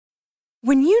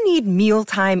When you need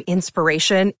mealtime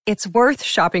inspiration, it's worth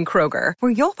shopping Kroger,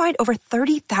 where you'll find over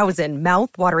 30,000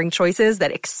 mouth-watering choices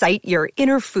that excite your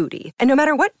inner foodie. And no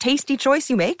matter what tasty choice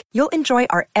you make, you'll enjoy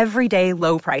our everyday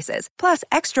low prices, plus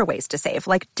extra ways to save,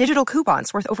 like digital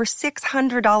coupons worth over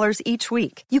 $600 each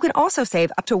week. You can also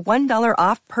save up to $1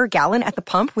 off per gallon at the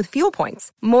pump with fuel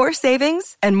points. More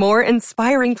savings and more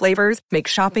inspiring flavors make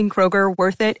shopping Kroger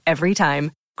worth it every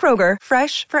time. Kroger,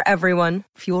 fresh for everyone.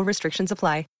 Fuel restrictions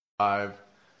apply. I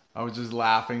was just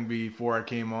laughing before I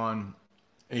came on.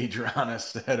 Adriana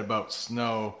said about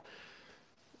snow.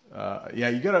 Yeah,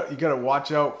 you gotta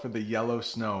watch out for the yellow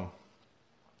snow.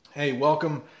 Hey,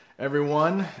 welcome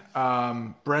everyone.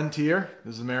 Brent here.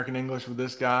 This is American English with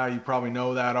this guy. You probably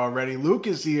know that already. Luke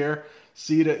is here.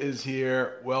 Sita is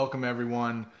here. Welcome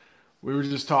everyone. We were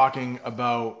just talking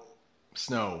about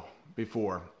snow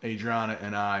before, Adriana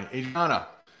and I. Adriana,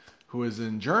 who is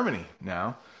in Germany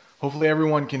now. Hopefully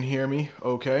everyone can hear me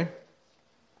okay.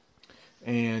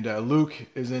 And Luke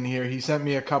is in here. He sent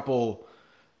me a couple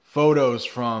photos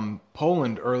from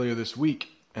Poland earlier this week,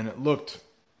 and it looked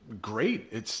great.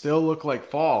 It still looked like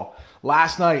fall.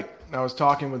 Last night, I was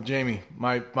talking with Jamie.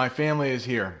 My family is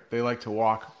here. They like to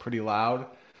walk pretty loud,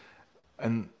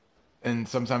 and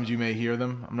sometimes you may hear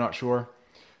them. I'm not sure.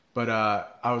 But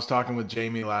I was talking with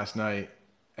Jamie last night,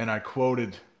 and I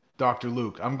quoted Dr.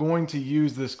 Luke. I'm going to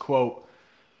use this quote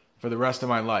for the rest of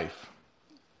my life.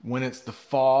 When it's the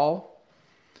fall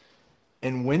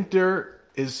and winter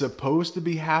is supposed to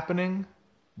be happening,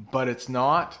 but it's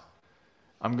not,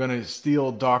 I'm going to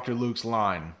steal Dr. Luke's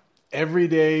line. Every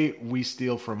day we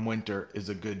steal from winter is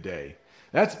a good day.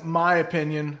 That's my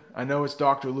opinion. I know it's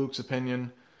Dr. Luke's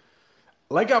opinion.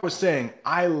 Like I was saying,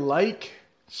 I like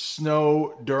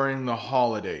snow during the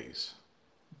holidays.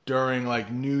 During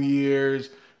like New Year's,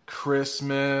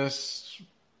 Christmas,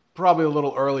 probably a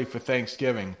little early for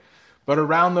Thanksgiving. But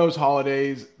around those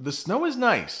holidays, the snow is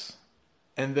nice.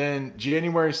 And then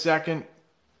January 2nd,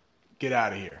 get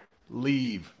out of here.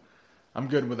 Leave. I'm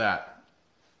good with that.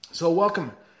 So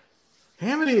welcome.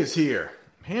 Hamity is here.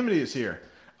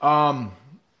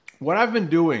 What I've been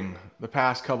doing the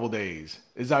past couple days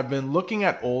is I've been looking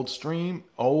at old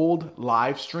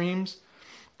live streams,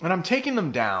 and I'm taking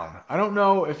them down. I don't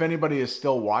know if anybody is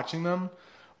still watching them,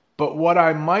 but what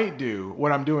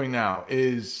I'm doing now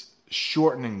is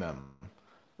shortening them.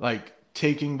 Like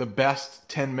taking the best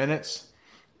 10 minutes,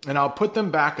 and I'll put them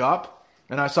back up.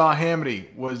 And I saw Hamity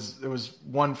it was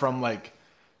one from like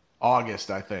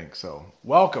August, I think. So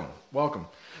welcome.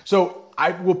 So I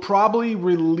will probably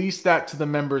release that to the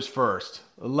members first.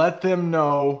 Let them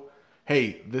know,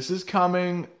 hey, this is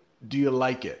coming. Do you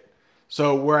like it?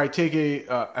 So where I take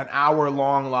an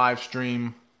hour-long live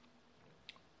stream,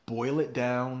 boil it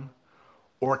down,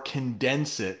 or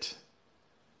condense it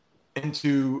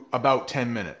into about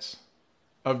 10 minutes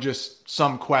of just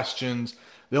some questions.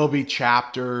 There'll be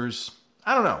chapters.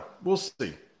 I don't know. We'll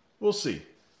see.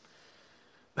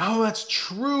 Oh, that's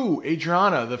true,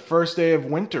 Adriana. The first day of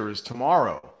winter is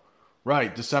tomorrow.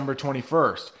 Right, December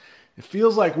 21st. It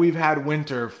feels like we've had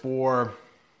winter for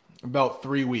about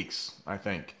 3 weeks, I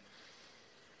think.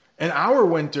 And our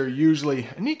winter usually...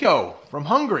 Nico from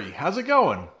Hungary, how's it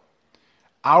going?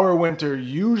 Our winter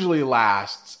usually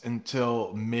lasts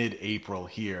until mid-April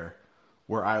here,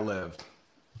 where I live.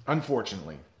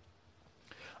 Unfortunately.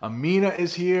 Amina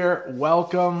is here.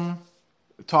 Welcome.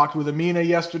 Talked with Amina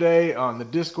yesterday on the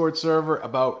Discord server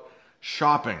about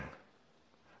shopping.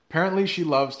 Apparently she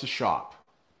loves to shop.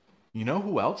 You know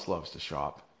who else loves to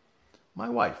shop? My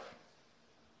wife,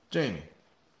 Jamie.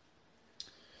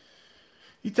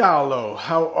 Italo,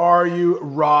 how are you?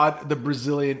 Rod, the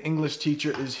Brazilian English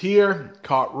teacher, is here.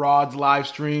 Caught Rod's live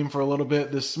stream for a little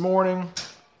bit this morning.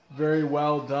 Very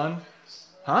well done.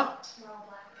 Huh?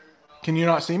 Can you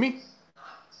not see me?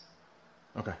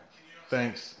 Okay,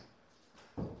 thanks.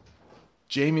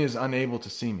 Jamie is unable to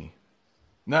see me.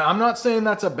 Now, I'm not saying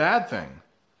that's a bad thing,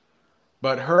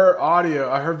 but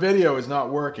her video is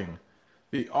not working.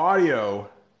 The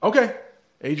audio, okay,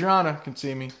 Adriana can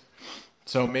see me.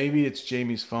 So maybe it's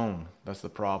Jamie's phone. That's the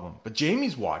problem. But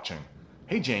Jamie's watching.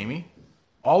 Hey, Jamie.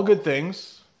 All good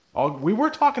things. We were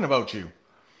talking about you.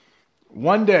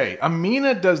 One day,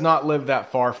 Amina does not live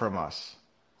that far from us.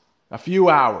 A few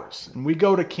hours. And we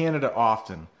go to Canada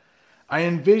often. I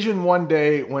envision one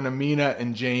day when Amina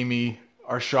and Jamie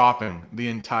are shopping the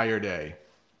entire day.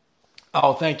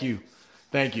 Oh, thank you.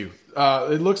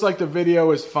 It looks like the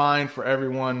video is fine for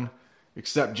everyone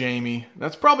except Jamie.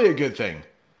 That's probably a good thing.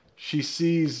 She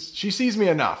sees me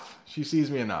enough.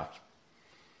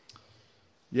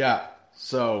 Yeah,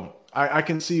 so I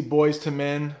can see Boys to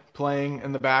Men playing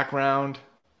in the background.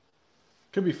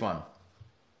 Could be fun.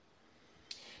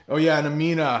 Oh yeah, and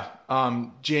Amina,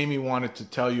 Jamie wanted to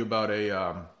tell you about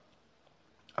a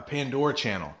Pandora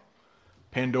channel.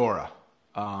 Pandora.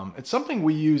 It's something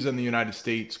we use in the United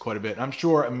States quite a bit. I'm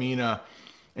sure Amina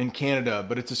in Canada,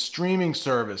 but it's a streaming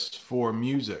service for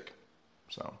music.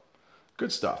 So,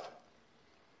 good stuff.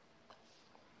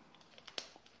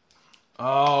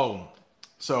 Oh,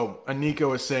 so Anika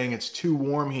was saying it's too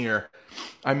warm here.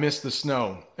 I miss the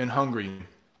snow in Hungary.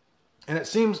 And it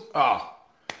seems,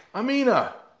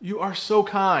 Amina, you are so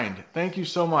kind. Thank you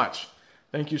so much.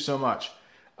 Thank you so much.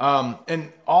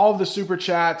 And all of the super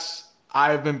chats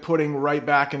I've been putting right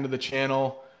back into the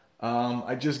channel.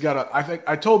 I think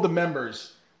I told the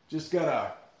members, just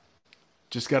got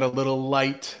a little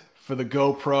light for the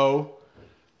GoPro.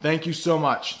 Thank you so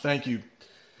much. Thank you.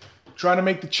 Trying to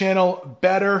make the channel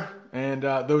better, and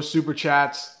those super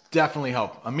chats definitely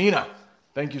help. Amina,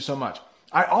 thank you so much.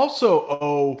 I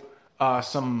also owe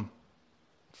some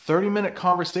 30-minute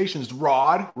conversations.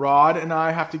 Rod and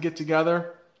I have to get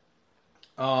together.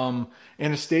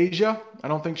 Anastasia, I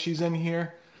don't think she's in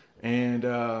here. And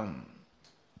I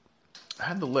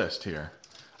had the list here.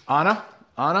 Anna,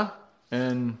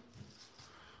 and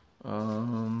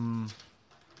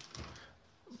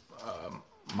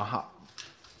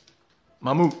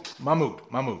Mahmoud.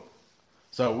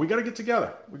 So we got to get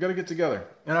together.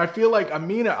 And I feel like,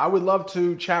 Amina, I would love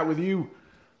to chat with you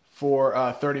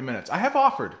for 30 minutes. I have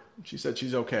offered. She said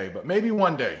she's okay, but maybe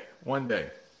one day.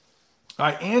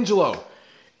 Angelo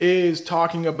is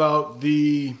talking about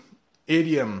the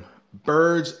idiom,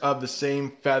 birds of the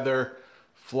same feather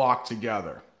flock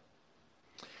together.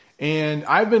 And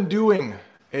I've been doing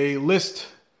a list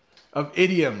of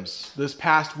idioms this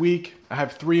past week. I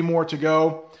have 3 more to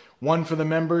go, 1 for the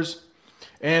members.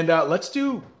 And let's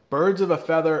do birds of a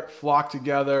feather flock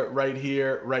together right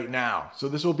here, right now. So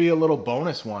this will be a little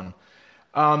bonus one.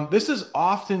 This is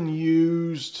often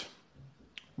used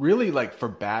really like for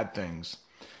bad things.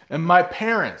 And my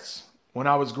parents, when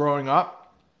I was growing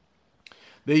up,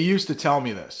 they used to tell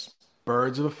me this.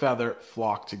 Birds of a feather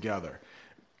flock together.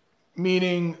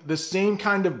 Meaning the same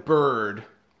kind of bird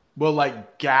will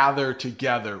like gather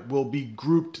together, will be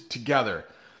grouped together.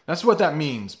 That's what that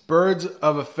means. Birds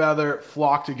of a feather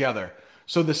flock together.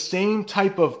 So the same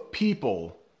type of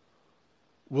people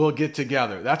will get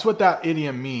together. That's what that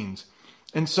idiom means.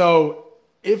 And so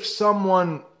if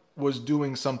someone was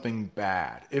doing something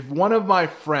bad, if one of my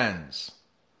friends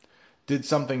did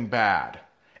something bad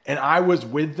and I was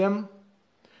with them,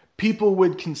 people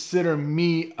would consider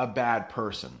me a bad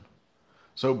person.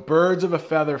 So birds of a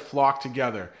feather flock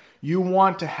together. You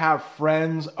want to have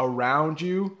friends around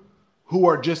you who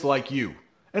are just like you.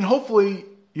 And hopefully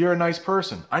you're a nice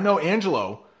person. I know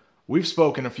Angelo, we've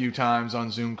spoken a few times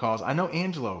on Zoom calls. I know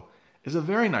Angelo is a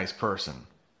very nice person.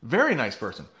 Very nice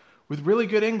person with really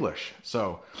good English.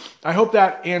 So I hope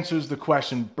that answers the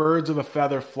question. Birds of a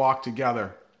feather flock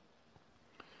together.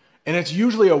 And it's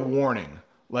usually a warning.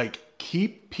 Like,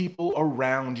 keep people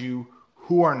around you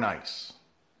who are nice.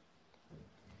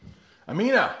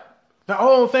 Amina,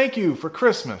 thank you for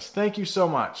Christmas. Thank you so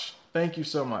much. Thank you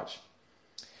so much.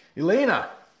 Elena,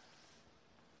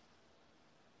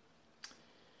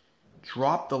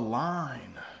 drop the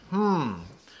line.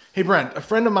 Hey, Brent, a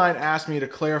friend of mine asked me to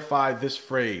clarify this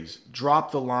phrase,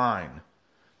 drop the line.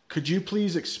 Could you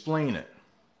please explain it?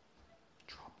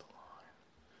 Drop the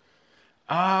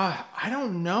line. I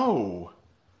don't know.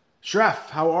 Shref,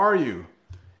 how are you?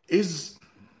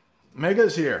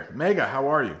 Mega's here. Mega, how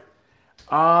are you?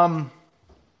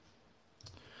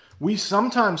 We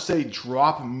sometimes say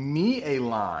drop me a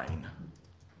line.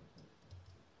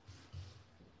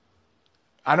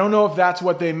 I don't know if that's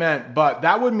what they meant, but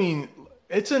that would mean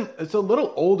it's a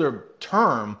little older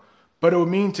term, but it would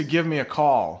mean to give me a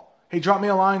call. Hey, drop me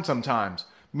a line sometimes.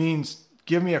 Means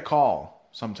give me a call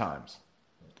sometimes.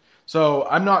 So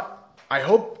I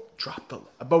hope drop the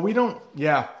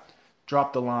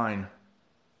line.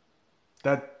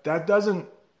 That doesn't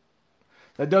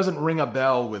ring a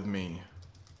bell with me.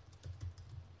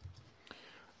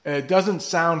 It doesn't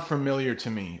sound familiar to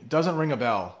me. It doesn't ring a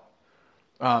bell.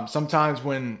 Sometimes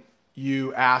when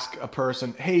you ask a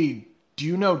person, hey, do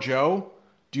you know Joe?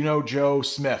 Do you know Joe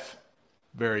Smith?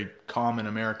 Very common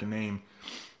American name.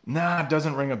 Nah, it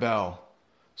doesn't ring a bell.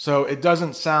 So it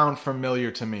doesn't sound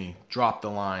familiar to me. Drop the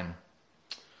line.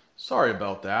 Sorry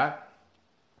about that.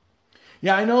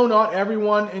 Yeah, I know not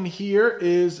everyone in here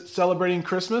is celebrating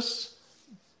Christmas,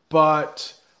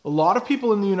 but a lot of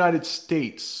people in the United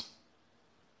States.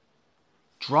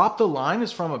 Drop the Line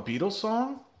is from a Beatles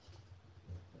song?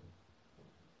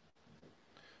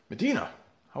 Medina,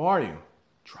 how are you?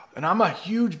 And I'm a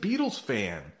huge Beatles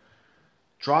fan.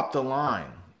 Drop the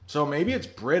Line. So maybe it's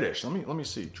British. Let me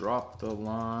see. Drop the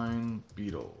line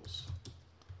Beatles.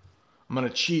 I'm gonna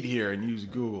cheat here and use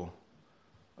Google.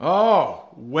 Oh,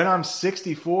 when I'm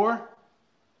 64?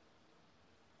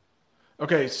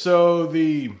 Okay, so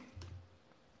can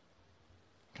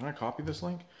I copy this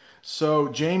link? So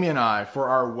Jamie and I, for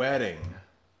our wedding,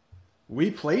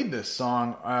 we played this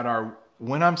song at our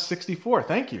When I'm 64.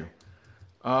 Thank you.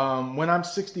 When I'm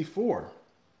 64.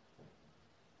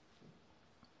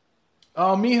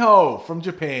 Oh, Miho from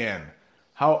Japan.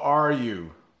 How are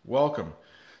you? Welcome.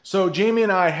 So Jamie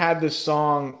and I had this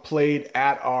song played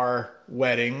at our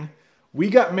wedding. We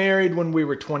got married when we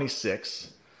were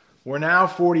 26. We're now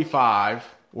 45.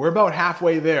 We're about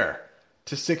halfway there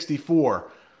to 64.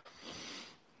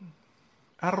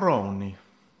 Arroni.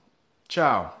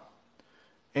 Ciao.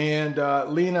 And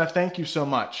Lena, thank you so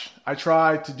much. I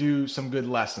try to do some good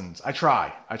lessons. I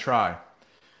try.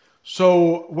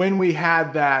 So when we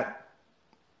had that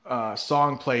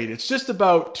song played, it's just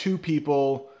about two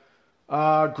people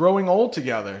growing old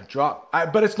together.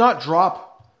 But it's not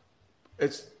drop.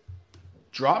 It's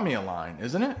drop me a line,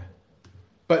 isn't it?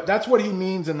 But that's what he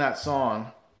means in that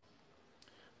song.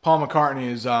 Paul McCartney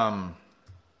is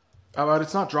but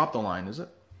it's not drop the line, is it?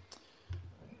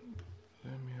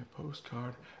 Send me a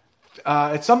postcard.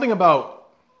 It's something about,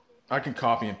 I can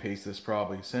copy and paste this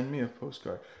probably. Send me a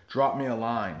postcard. Drop me a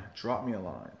line. Drop me a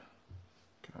line.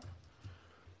 Okay.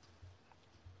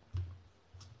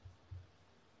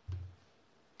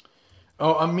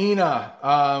 Oh,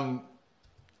 Amina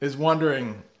is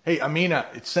wondering, hey, Amina,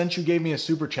 since you gave me a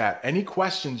super chat, any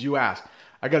questions you ask,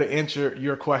 I got to answer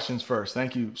your questions first.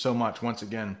 Thank you so much once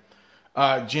again.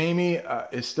 Jamie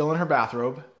is still in her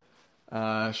bathrobe.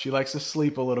 She likes to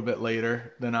sleep a little bit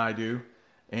later than I do.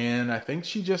 And I think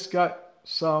she just got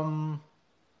some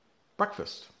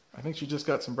breakfast.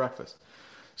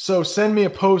 So send me a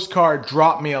postcard,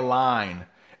 drop me a line.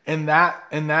 And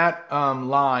that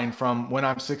line from When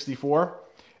I'm 64,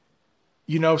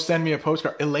 send me a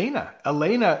postcard.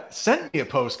 Elena sent me a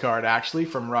postcard actually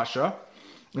from Russia.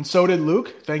 And so did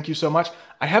Luke. Thank you so much.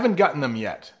 I haven't gotten them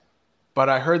yet, but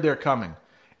I heard they're coming.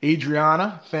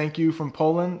 Adriana, thank you, from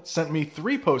Poland, sent me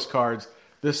 3 postcards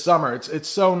this summer. It's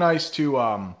so nice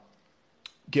to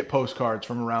get postcards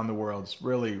from around the world. It's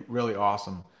really, really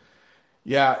awesome.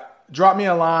 Yeah, drop me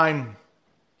a line.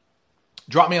 No,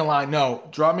 drop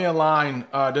me a line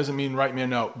doesn't mean write me a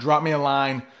note. Drop me a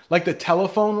line. Like the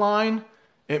telephone line,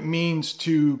 it means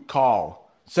to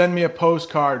call. Send me a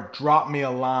postcard, drop me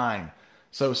a line.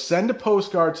 So send a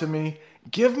postcard to me,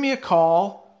 give me a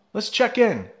call. Let's check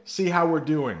in, see how we're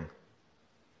doing.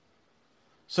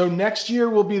 So next year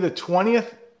will be the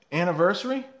 20th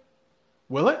anniversary?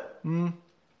 Will it?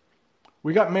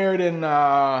 We got married in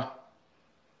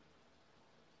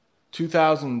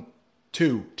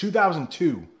 2002.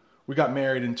 2002. We got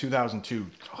married in 2002.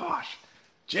 Gosh,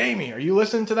 Jamie, are you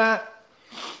listening to that?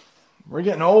 We're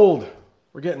getting old.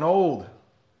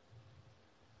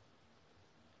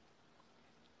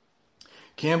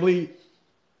 Cambly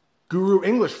Guru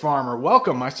English Farmer,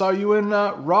 welcome. I saw you in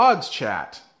Rod's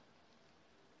chat.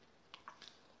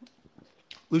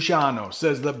 Luciano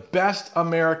says, the best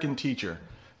American teacher.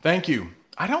 Thank you.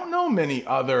 I don't know many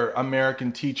other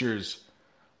American teachers.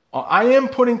 I am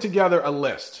putting together a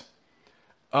list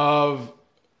of,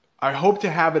 I hope to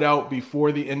have it out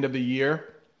before the end of the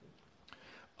year,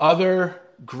 other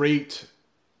great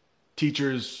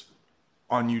teachers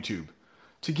on YouTube.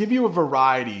 To give you a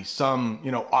variety, some,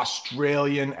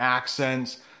 Australian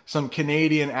accents, some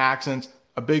Canadian accents,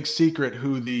 a big secret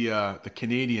who the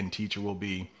Canadian teacher will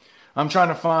be. I'm trying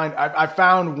to find, I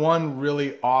found one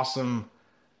really awesome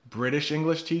British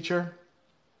English teacher.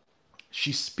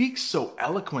 She speaks so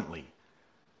eloquently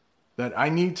that I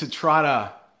need to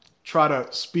try to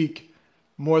speak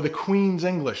more the Queen's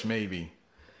English, maybe.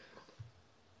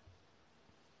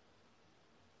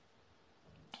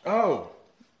 Oh,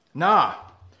 nah.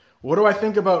 What do I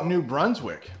think about New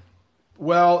Brunswick?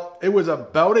 Well, it was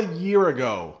about a year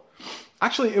ago.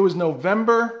 Actually, it was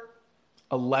November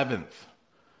 11th.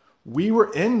 We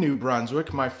were in New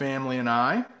Brunswick, my family and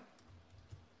I.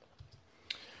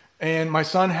 And my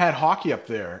son had hockey up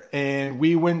there. And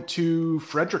we went to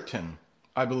Fredericton,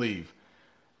 I believe.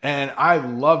 And I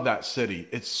love that city.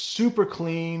 It's super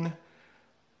clean.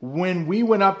 When we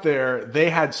went up there,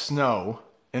 they had snow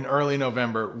in early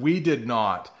November. We did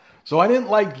not. So I didn't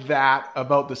like that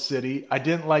about the city. I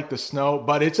didn't like the snow,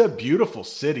 but it's a beautiful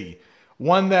city.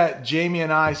 One that Jamie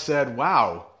and I said,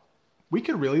 wow, we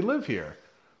could really live here.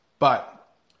 But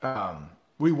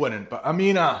we wouldn't. But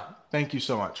Amina, thank you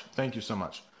so much.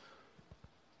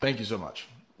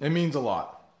 It means a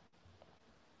lot.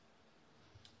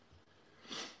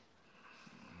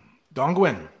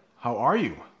 Dongwin, how are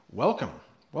you? Welcome.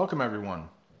 Welcome, everyone.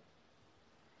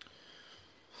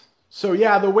 So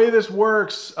yeah, the way this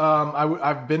works,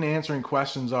 I've been answering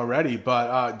questions already,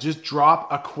 but just drop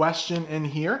a question in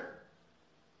here,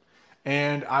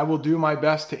 and I will do my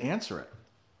best to answer it.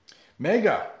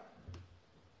 Mega,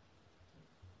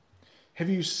 have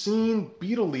you seen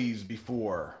beetle leaves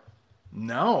before?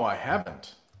 No, I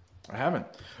haven't. I haven't.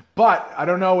 But I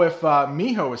don't know if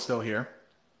Miho is still here.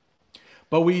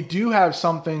 But we do have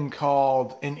something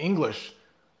called, in English,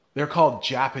 they're called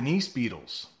Japanese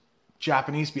beetles.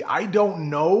 Japanese beetles. I don't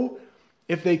know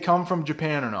if they come from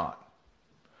Japan or not.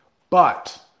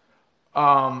 But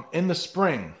in the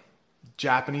spring,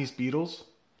 Japanese beetles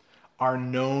are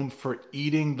known for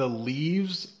eating the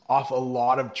leaves off a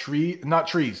lot of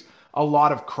a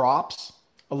lot of crops,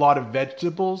 a lot of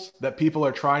vegetables that people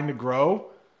are trying to grow.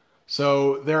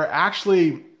 So they're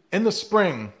actually, in the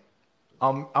spring,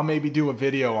 I'll maybe do a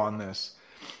video on this.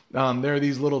 There are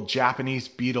these little Japanese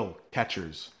beetle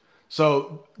catchers.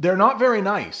 So they're not very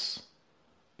nice.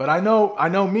 But I know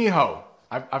Miho.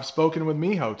 I've spoken with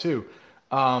Miho too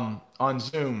on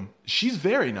Zoom. She's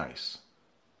very nice,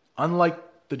 unlike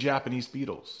the Japanese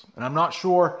beetles. And I'm not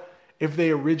sure if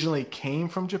they originally came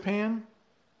from Japan.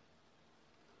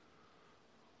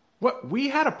 We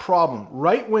had a problem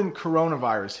right when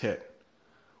coronavirus hit.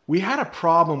 We had a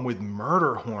problem with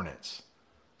murder hornets.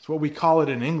 That's what we call it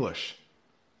in English.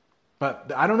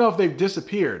 But I don't know if they've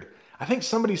disappeared. I think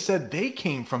somebody said they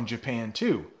came from Japan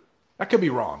too. That could be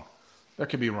wrong. That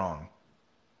could be wrong.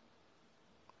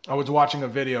 I was watching a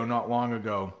video not long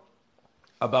ago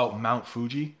about Mount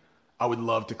Fuji. I would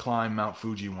love to climb Mount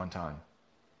Fuji one time.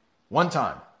 One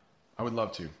time. I would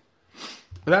love to.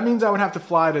 But that means I would have to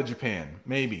fly to Japan.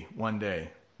 Maybe one day.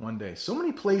 One day. So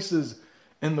many places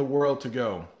in the world to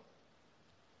go.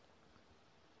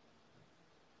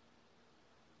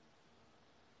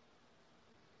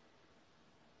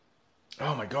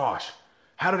 Oh my gosh.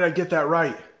 How did I get that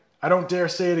right? I don't dare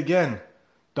say it again.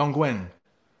 Dongguan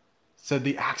said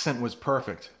the accent was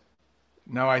perfect.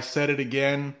 Now I said it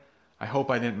again. I hope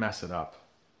I didn't mess it up.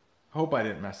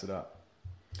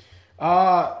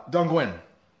 Dongguan,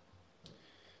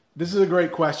 this is a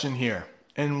great question here,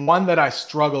 and one that I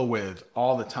struggle with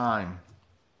all the time.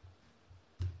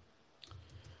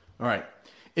 All right.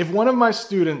 If one of my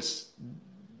students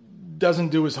doesn't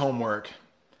do his homework,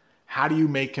 how do you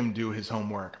make him do his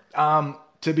homework?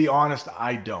 To be honest,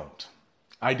 I don't.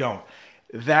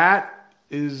 That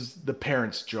is the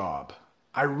parent's job.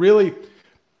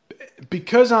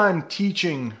 Because I'm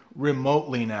teaching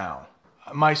remotely now,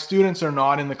 my students are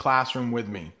not in the classroom with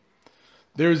me.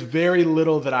 There's very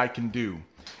little that I can do.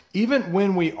 Even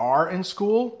when we are in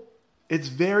school, it's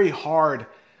very hard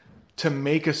to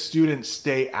make a student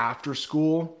stay after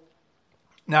school.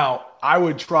 Now, I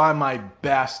would try my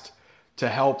best to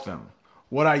help them.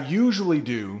 What I usually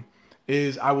do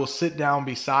is I will sit down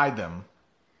beside them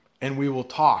and we will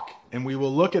talk and we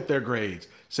will look at their grades.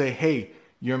 Say, hey,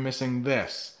 you're missing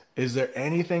this. Is there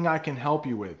anything I can help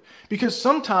you with? Because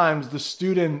sometimes the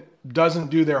student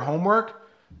doesn't do their homework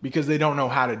because they don't know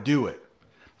how to do it.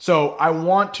 So I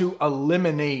want to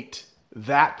eliminate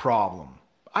that problem.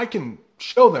 I can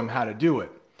show them how to do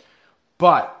it.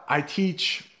 But I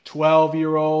teach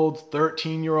 12-year-olds,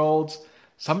 13-year-olds.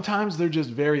 Sometimes they're just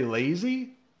very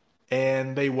lazy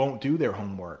and they won't do their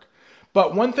homework.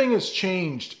 But one thing has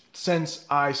changed since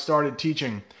I started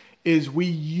teaching is we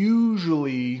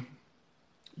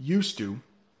used to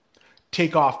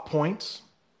take off points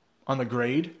on the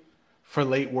grade for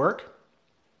late work.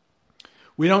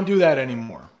 We don't do that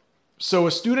anymore. So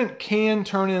a student can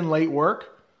turn in late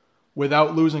work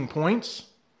without losing points,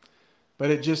 but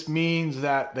it just means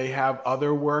that they have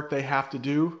other work they have to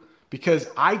do because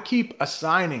I keep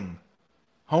assigning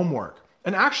homework.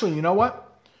 And actually, you know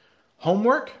what?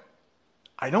 Homework,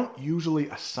 I don't usually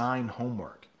assign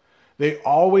homework. They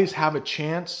always have a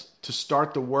chance to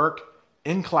start the work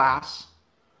in class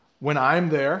when I'm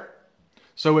there.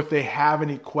 So if they have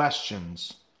any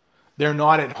questions, they're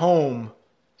not at home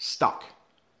stuck,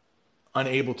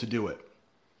 unable to do it.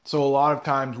 So a lot of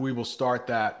times we will start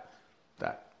that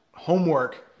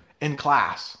homework in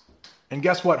class. And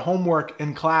guess what homework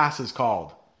in class is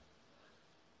called?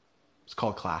 It's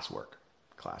called classwork.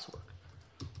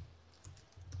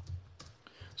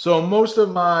 So most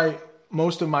of my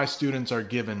students are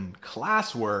given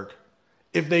classwork.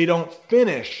 If they don't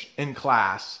finish in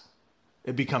class,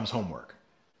 it becomes homework.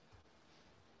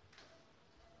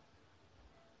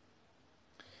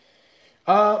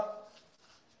 Amina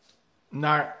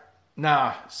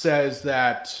says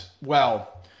that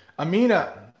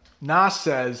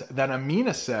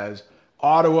Amina says,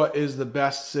 Ottawa is the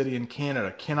best city in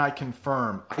Canada. Can I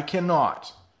confirm? I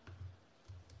cannot.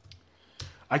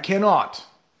 I cannot.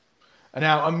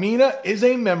 Now, Amina is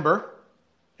a member,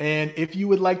 and if you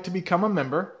would like to become a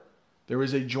member, there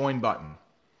is a join button.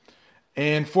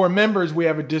 And for members, we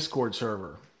have a Discord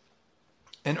server.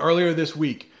 And earlier this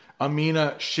week,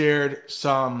 Amina shared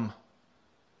some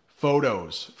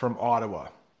photos from Ottawa.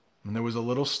 And there was a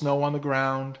little snow on the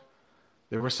ground.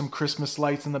 There were some Christmas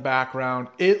lights in the background.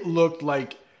 It looked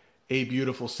like a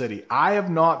beautiful city. I have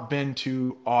not been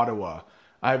to Ottawa.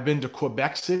 I've been to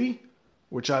Quebec City,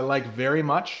 which I like very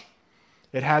much.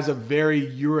 It has a very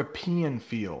European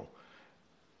feel.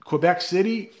 Quebec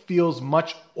City feels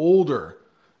much older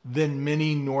than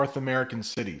many North American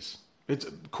cities.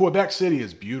 Quebec City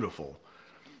is beautiful.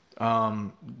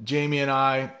 Jamie and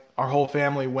I, our whole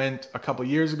family went a couple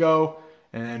years ago,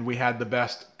 and we had the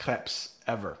best crepes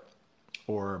ever.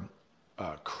 Or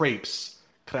crepes.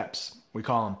 We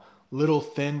call them little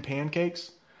thin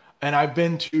pancakes. And I've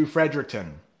been to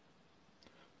Fredericton.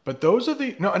 But those are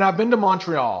and I've been to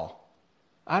Montreal.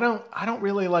 I don't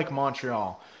really like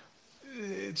Montreal.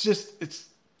 It's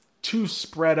too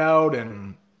spread out,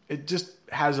 and it just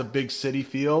has a big city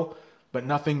feel, but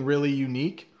nothing really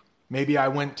unique. Maybe I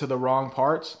went to the wrong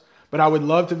parts, but I would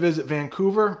love to visit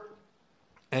Vancouver.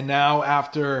 And now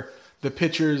after the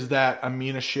pictures that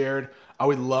Amina shared, I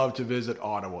would love to visit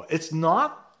Ottawa. It's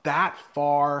not that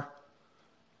far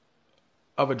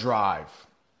of a drive.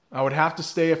 I would have to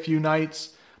stay a few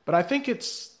nights, but I think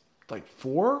it's like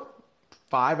 4-5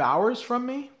 hours from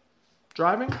me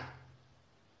driving.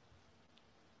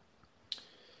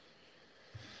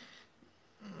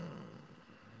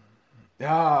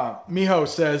 Miho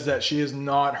says that she has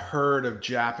not heard of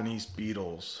Japanese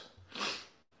beetles.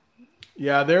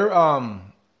 Yeah, they're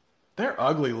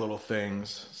ugly little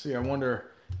things. See, I wonder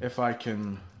if I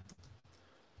can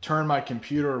turn my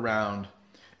computer around.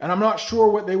 And I'm not sure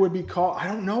what they would be called. I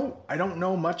don't know. I don't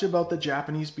know much about the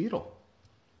Japanese beetle.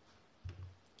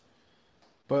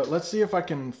 But let's see if I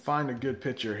can find a good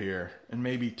picture here and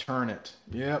maybe turn it.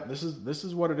 Yep, this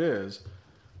is what it is.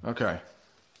 Okay.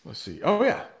 Let's see. Oh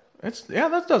yeah.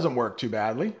 That doesn't work too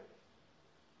badly.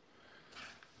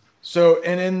 So,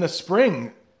 and in the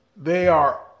spring, they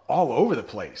are all over the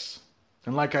place.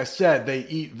 And like I said, they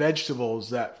eat vegetables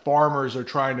that farmers are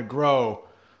trying to grow.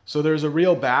 So there's a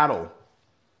real battle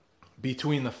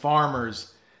between the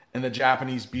farmers and the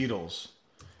Japanese beetles.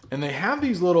 And they have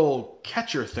these little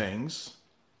catcher things.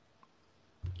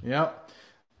 Yep.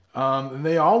 And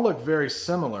they all look very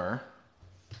similar.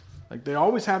 Like they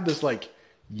always have this like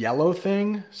yellow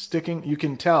thing sticking. You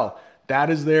can tell that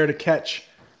is there to catch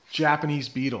Japanese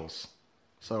beetles.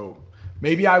 So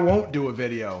maybe I won't do a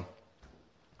video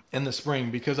in the spring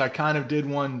because I kind of did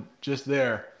one just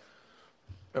there.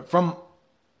 From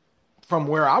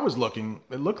where I was looking,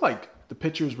 it looked like the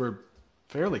pictures were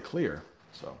fairly clear.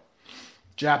 So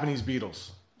Japanese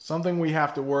beetles, something we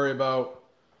have to worry about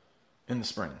in the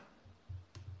spring.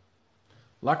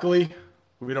 Luckily,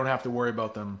 we don't have to worry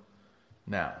about them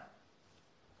now.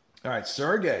 All right,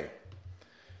 Sergey.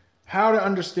 How to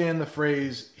understand the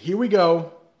phrase, here we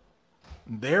go,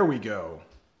 there we go.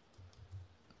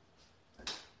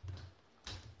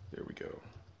 There we go.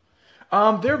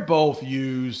 They're both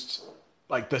used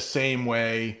like the same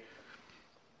way.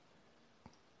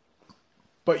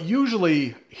 But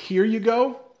usually, here you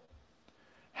go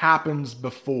happens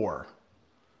before.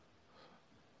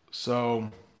 So,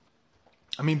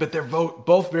 I mean, but they're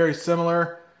both very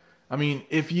similar. I mean,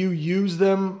 if you use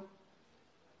them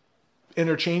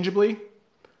interchangeably,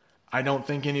 I don't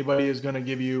think anybody is going to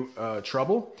give you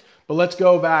trouble. But let's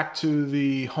go back to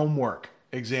the homework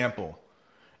example.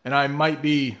 And I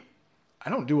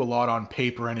don't do a lot on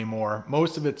paper anymore.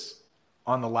 Most of it's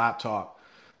on the laptop.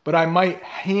 But I might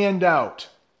hand out,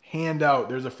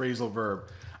 there's a phrasal verb.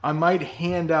 I might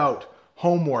hand out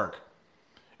homework.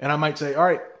 And I might say, all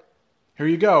right, here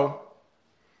you go.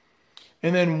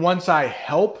 And then once I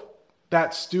help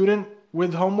that student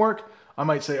with homework, I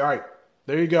might say, all right,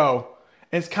 there you go.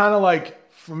 And it's kind of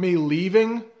like for me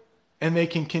leaving and they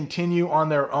can continue on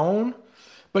their own.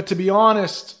 But to be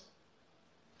honest,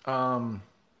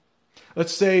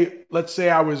 let's say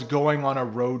I was going on a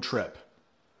road trip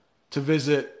to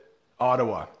visit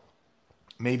Ottawa.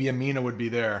 Maybe Amina would be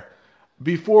there.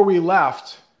 Before we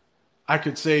left, I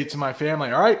could say to my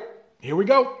family, all right, here we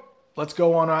go. Let's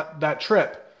go on that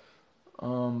trip. But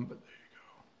there you go.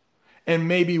 And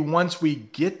maybe once we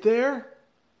get there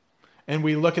and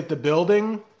we look at the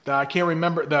building, I can't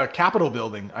remember, the Capitol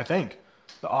building, I think.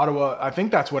 The Ottawa, I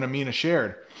think that's what Amina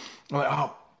shared. I'm like,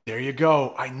 oh, there you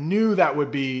go. I knew that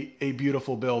would be a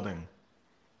beautiful building.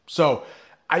 So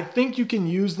I think you can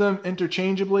use them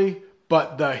interchangeably,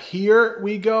 but the here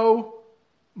we go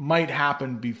might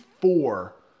happen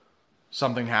before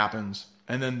something happens,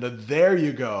 and then the there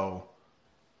you go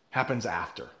happens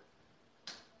after.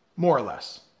 More or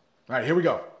less. All right, here we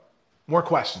go. More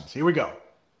questions. Here we go.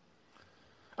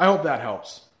 I hope that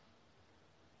helps.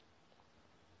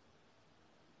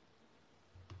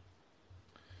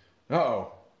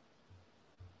 Uh-oh.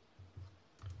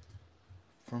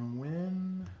 From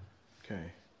when?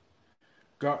 Okay.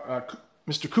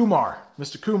 Mr. Kumar.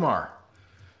 Mr. Kumar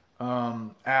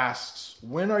asks,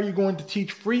 when are you going to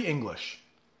teach free English?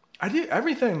 I did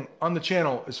everything on the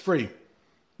channel is free.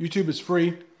 YouTube is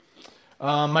free.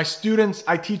 My students,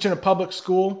 I teach in a public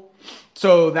school,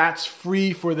 so that's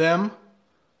free for them.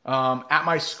 At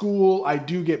my school, I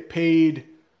do get paid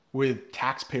with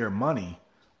taxpayer money,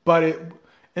 but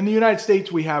in the United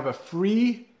States, we have a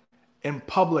free and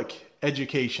public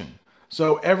education.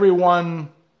 So everyone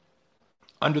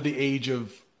under the age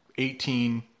of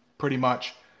 18, pretty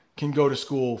much, can go to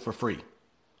school for free.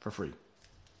 For free.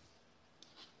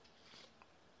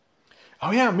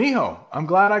 Oh yeah, Miho, I'm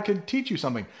glad I could teach you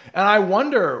something. And I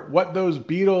wonder what those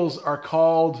beetles are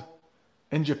called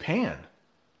in Japan.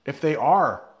 If they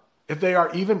are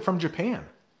even from Japan.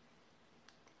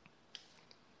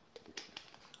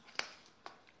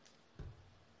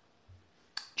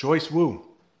 Joyce Wu.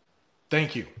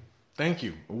 Thank you. Thank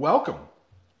you. Welcome.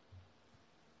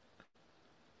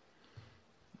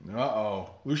 Uh-oh.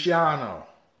 Luciano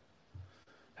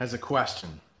has a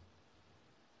question.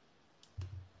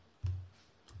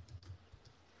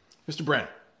 Mr. Brent,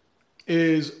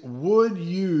 is wood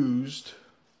used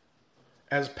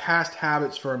as past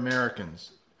habits for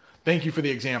Americans? Thank you for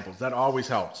the examples. That always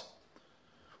helps.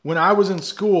 When I was in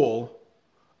school,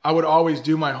 I would always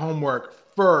do my homework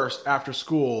first after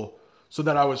school so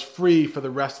that I was free for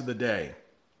the rest of the day.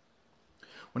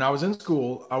 When I was in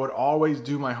school, I would always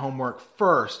do my homework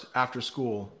first after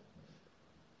school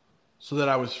so that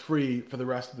I was free for the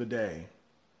rest of the day.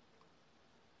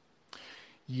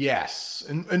 Yes,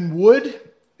 and wood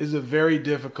is a very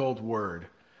difficult word.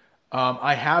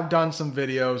 I have done some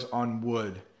videos on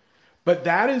wood, but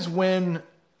that is when,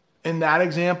 in that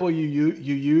example you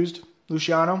used,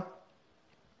 Luciano,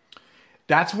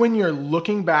 that's when you're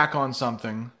looking back on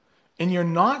something and you're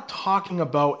not talking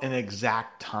about an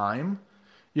exact time.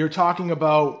 You're talking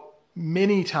about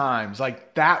many times,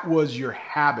 like that was your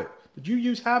habit. Did you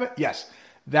use habit? Yes,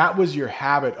 that was your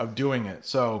habit of doing it.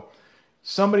 So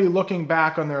somebody looking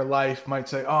back on their life might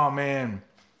say, oh man,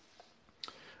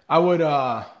 I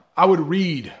would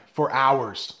read for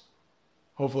hours.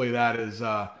 Hopefully that is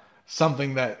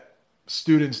something that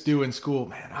students do in school.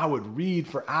 Man, I would read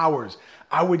for hours.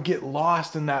 I would get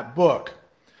lost in that book.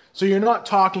 So you're not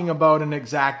talking about an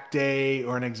exact day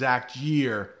or an exact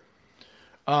year,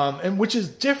 and which is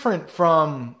different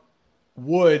from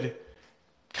would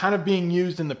kind of being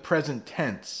used in the present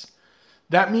tense.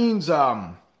 That means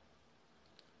I'm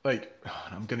going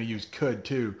to use could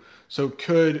too. So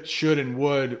could, should, and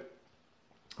would,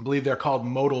 I believe they're called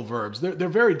modal verbs. They're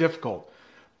very difficult.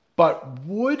 But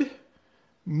would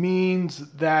means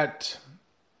that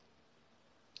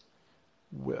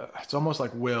it's almost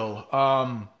like will.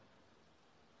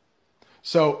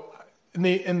 So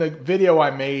in the video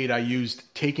I made, I used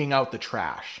taking out the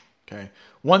trash. Okay,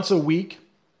 once a week,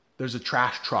 there's a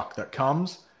trash truck that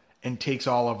comes and takes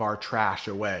all of our trash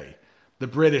away. The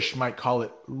British might call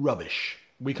it rubbish.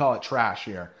 We call it trash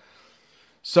here.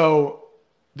 So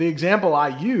the example I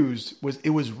used was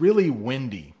it was really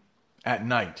windy at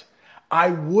night. I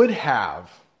would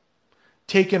have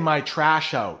taken my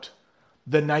trash out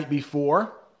the night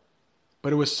before,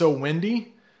 but it was so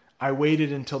windy, I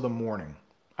waited until the morning.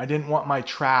 I didn't want my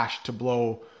trash to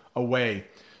blow away.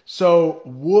 So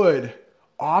would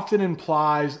often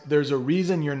implies there's a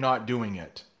reason you're not doing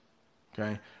it.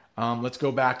 Okay, let's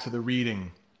go back to the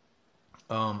reading.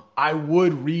 I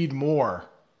would read more,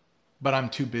 but I'm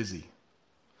too busy.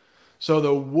 So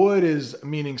the would is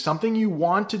meaning something you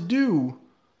want to do,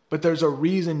 but there's a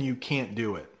reason you can't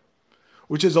do it,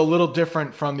 which is a little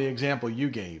different from the example you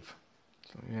gave.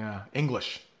 So yeah,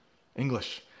 English.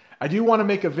 I do want to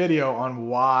make a video on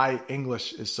why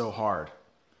English is so hard.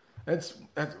 That's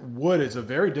would is a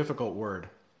very difficult word.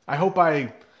 I hope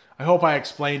I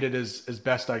explained it as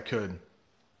best I could.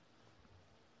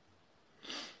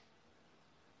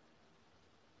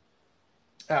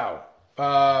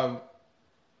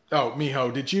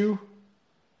 Miho, did you?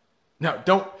 No,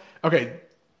 don't. Okay,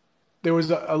 there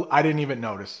was I didn't even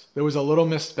notice. There was a little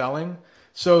misspelling.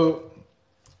 So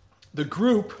the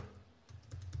group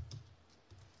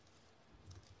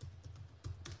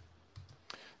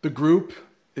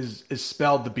is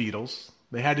spelled the Beatles.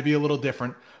 They had to be a little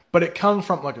different, but it comes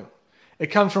from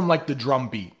like the drum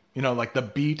beat, like the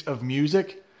beat of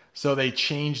music. So they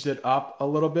changed it up a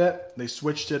little bit. They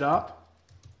switched it up.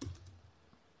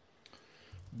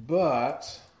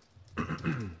 But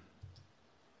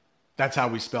that's how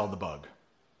we spell the bug.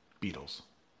 Beatles.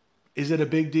 Is it a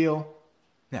big deal?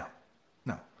 No.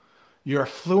 No. You're a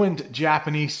fluent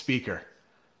Japanese speaker.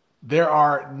 There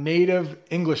are native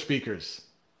English speakers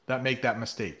that make that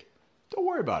mistake. Don't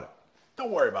worry about it.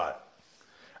 Don't worry about it.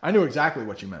 I knew exactly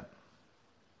what you meant.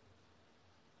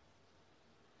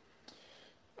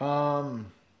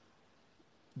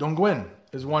 Dongguin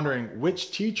is wondering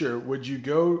which country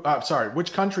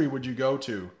would you go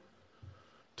to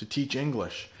teach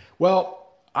English?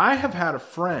 Well, I have had a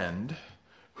friend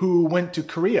who went to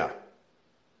Korea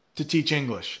to teach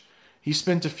English. He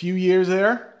spent a few years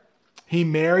there. He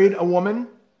married a woman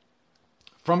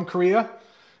from Korea.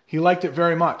 He liked it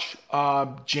very much.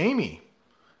 Jamie,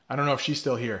 I don't know if she's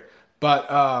still here, but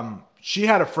she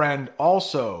had a friend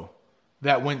also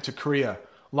that went to Korea.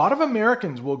 A lot of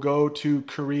Americans will go to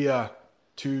Korea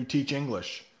to teach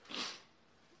English.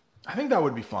 I think that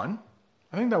would be fun.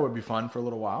 I think that would be fun for a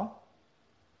little while.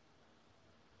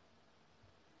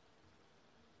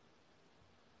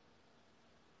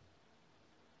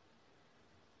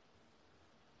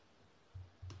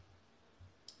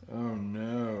 Oh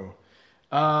no.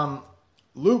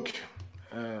 Luke,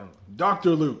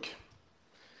 Dr. Luke,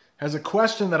 has a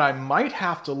question that I might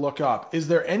have to look up. Is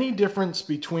there any difference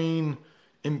between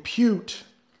impute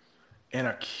and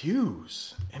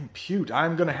accuse? Impute.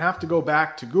 I'm going to have to go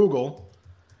back to Google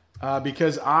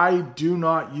because I do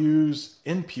not use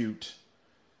impute.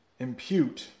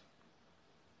 Impute.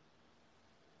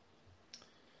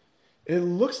 It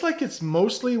looks like it's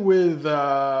mostly with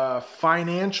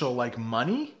financial, like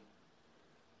money,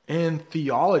 and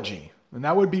theology. And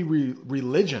that would be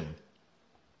religion.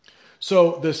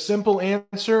 So the simple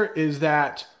answer is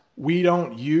that we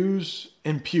don't use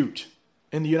impute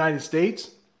in the United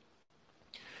States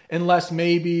unless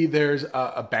maybe there's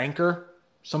a banker,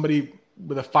 somebody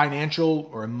with a financial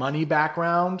or a money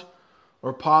background,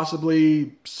 or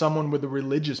possibly someone with a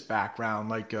religious background,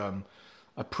 like a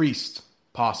priest,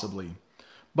 possibly.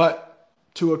 But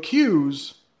to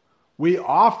accuse, we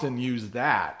often use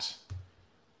that.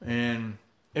 And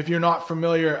if you're not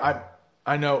familiar,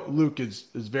 I know Luke is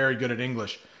very good at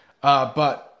English,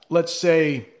 but let's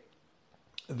say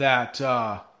that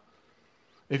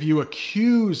if you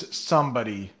accuse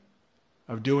somebody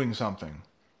of doing something,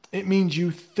 it means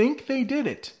you think they did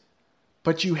it,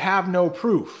 but you have no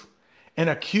proof. And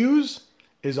accuse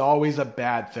is always a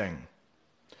bad thing.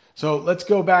 So let's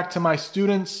go back to my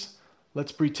students.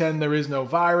 Let's pretend there is no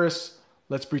virus.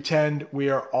 Let's pretend we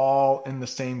are all in the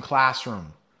same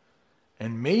classroom.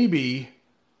 And maybe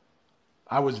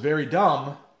I was very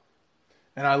dumb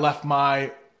and I left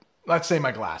let's say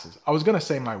my glasses. I was going to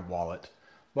say my wallet,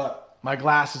 but my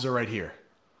glasses are right here.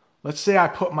 Let's say I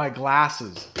put my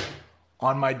glasses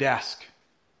on my desk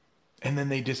and then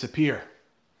they disappear.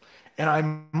 And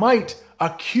I might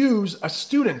accuse a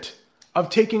student of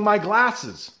taking my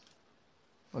glasses.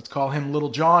 Let's call him Little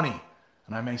Johnny.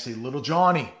 And I may say, Little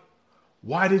Johnny,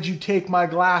 why did you take my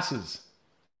glasses?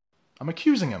 I'm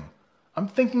accusing him. I'm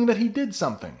thinking that he did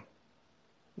something,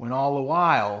 when all the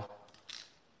while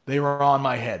they were on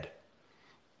my head.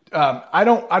 I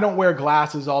don't wear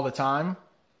glasses all the time,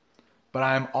 but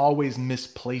I'm always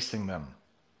misplacing them.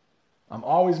 I'm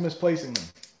always misplacing them,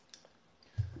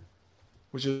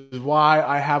 which is why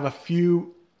I have a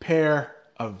few pair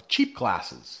of cheap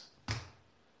glasses.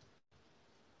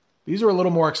 These are a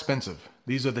little more expensive.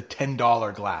 These are the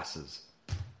 $10 glasses.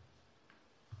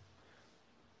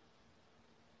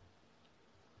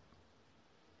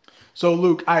 So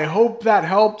Luke, I hope that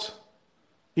helped,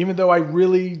 even though I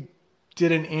really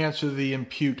didn't answer the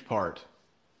impute part.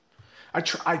 I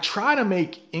try to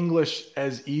make English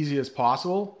as easy as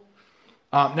possible.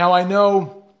 Now I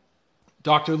know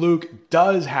Dr. Luke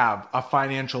does have a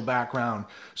financial background.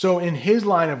 So in his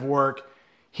line of work,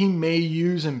 he may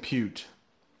use impute.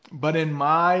 But in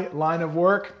my line of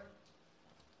work,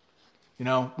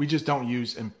 we just don't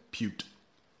use impute.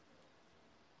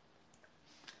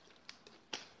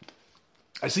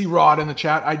 I see Rod in the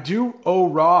chat. I do owe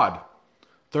Rod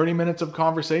 30 minutes of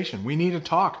conversation. We need to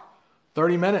talk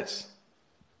 30 minutes.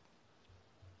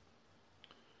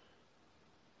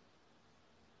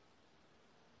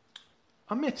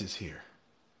 Amit is here.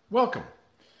 Welcome.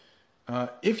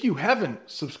 If you haven't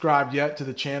subscribed yet to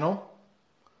the channel,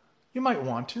 you might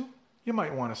want to. You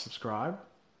might want to subscribe.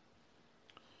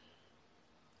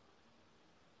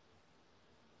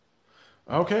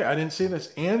 Okay, I didn't see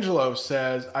this. Angelo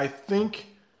says, I think...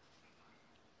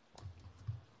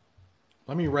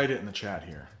 Let me write it in the chat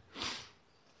here.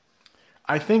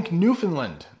 I think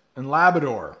Newfoundland and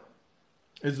Labrador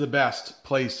is the best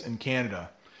place in Canada.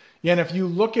 Yeah, and if you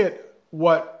look at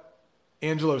what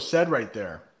Angelo said right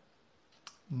there,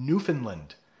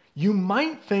 Newfoundland, you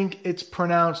might think it's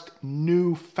pronounced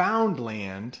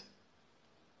Newfoundland,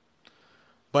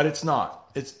 but it's not.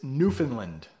 It's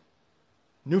Newfoundland.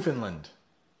 Newfoundland.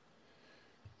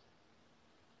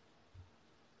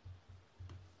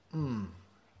 I'm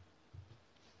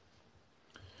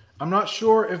not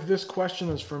sure if this question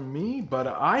is for me, but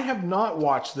I have not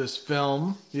watched this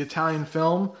film, the Italian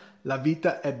film La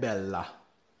Vita è Bella.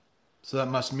 So that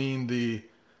must mean the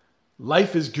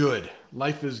life is good.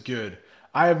 Life is good.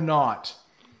 I have not.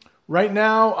 Right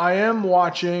now, I am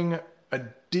watching a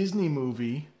Disney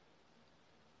movie.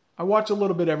 I watch a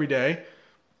little bit every day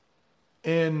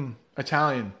in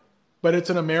Italian, but it's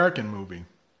an American movie.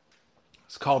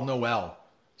 It's called Noel.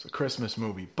 It's a Christmas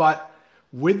movie. But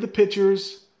with the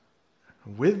pictures,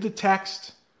 with the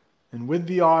text, and with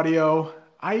the audio,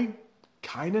 I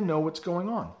kind of know what's going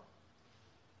on.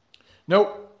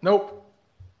 Nope.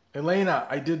 Elena,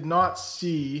 I did not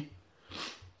see...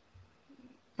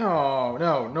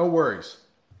 No worries.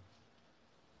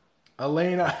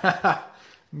 Elena,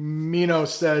 Mino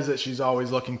says that she's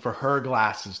always looking for her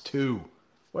glasses too.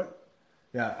 What?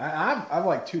 Yeah, I've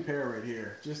like two pair right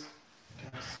here. Just,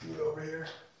 can I scoot over here?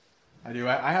 I do.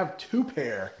 I have two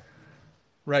pair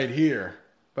right here.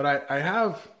 But I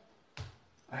have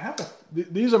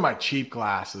these are my cheap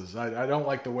glasses. I don't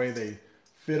like the way they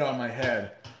fit on my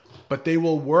head. But they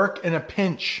will work in a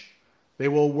pinch. They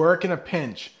will work in a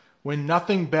pinch. When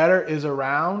nothing better is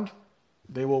around,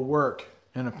 they will work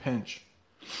in a pinch.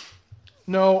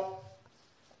 No,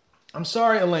 I'm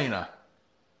sorry, Elena.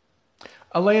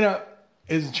 Elena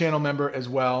is a channel member as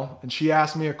well, and she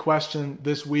asked me a question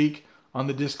this week on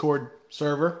the Discord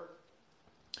server.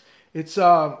 It's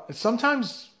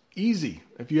sometimes easy.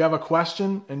 If you have a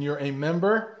question and you're a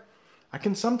member, I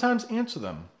can sometimes answer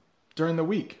them during the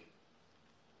week.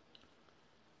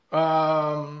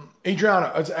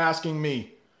 Adriana is asking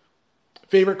me,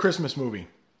 favorite Christmas movie?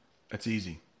 That's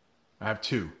easy. I have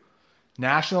two.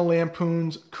 National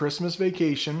Lampoon's Christmas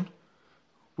Vacation.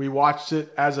 We watched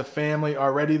it as a family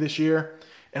already this year.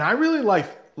 And I really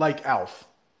like Elf.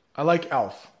 I like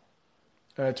Elf.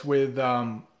 It's with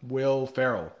Will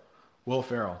Ferrell.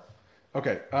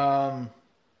 Okay.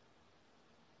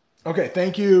 Okay,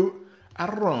 thank you,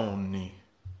 Aroni.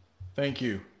 Thank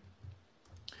you.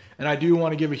 And I do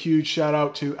want to give a huge shout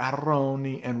out to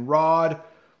Aroni and Rod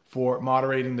for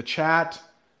moderating the chat.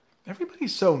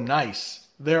 Everybody's so nice.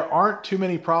 There aren't too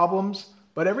many problems,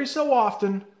 but every so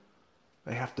often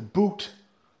they have to boot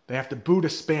a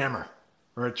spammer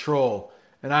or a troll.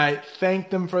 And I thank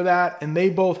them for that. And they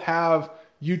both have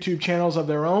YouTube channels of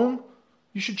their own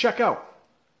you should check out.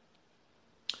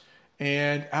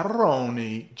 And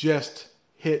Aroni just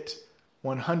hit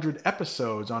 100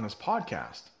 episodes on his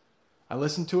podcast. I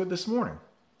listened to it this morning.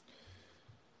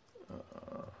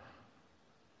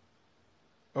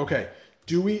 Okay.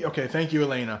 Okay, thank you,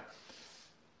 Elena.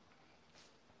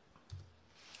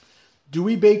 Do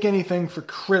we bake anything for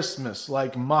Christmas,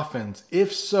 like muffins?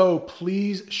 If so,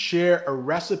 please share a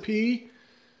recipe.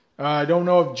 I don't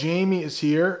know if Jamie is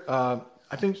here. I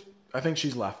think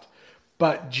she's left.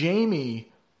 But Jamie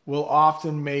will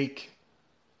often make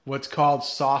what's called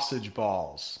sausage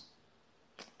balls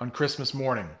on Christmas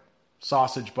morning.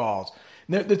 Sausage balls.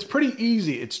 Now, it's pretty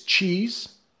easy. It's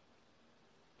cheese,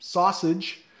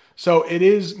 sausage. So it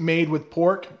is made with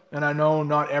pork. And I know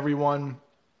not everyone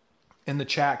in the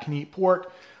chat can eat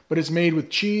pork, but it's made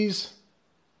with cheese,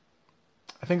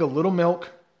 I think a little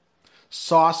milk,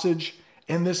 sausage,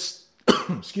 and this,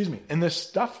 excuse me, and this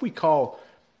stuff we call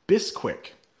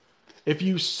Bisquick. If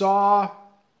you saw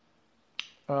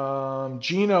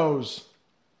Gino's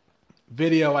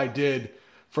video I did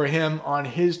for him on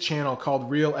his channel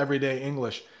called Real Everyday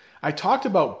English, I talked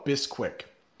about Bisquick.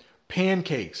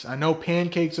 Pancakes. I know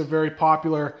pancakes are very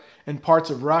popular in parts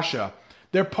of Russia.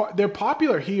 They're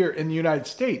popular here in the United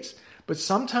States, but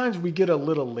sometimes we get a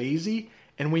little lazy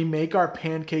and we make our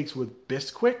pancakes with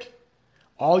Bisquick.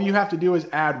 All you have to do is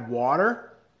add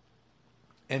water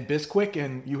and Bisquick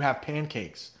and you have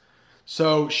pancakes.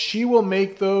 So she will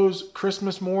make those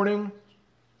Christmas morning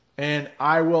and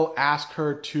I will ask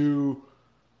her to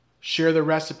share the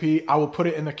recipe. I will put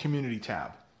it in the community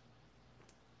tab.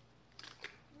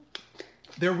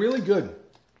 They're really good.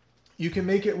 You can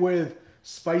make it with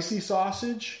spicy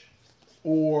sausage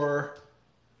or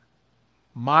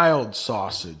mild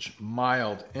sausage.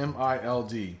 Mild,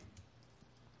 M-I-L-D.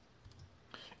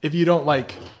 if you don't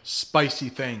like spicy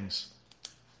things.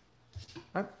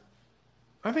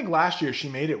 I think last year she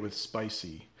made it with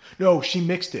spicy. No, she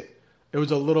mixed it. It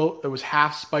was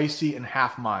half spicy and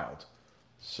half mild.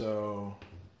 So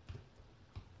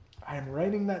I am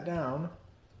writing that down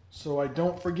so I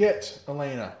don't forget,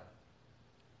 Elena.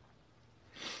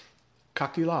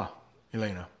 Как дела,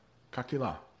 Elena? Как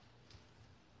дела?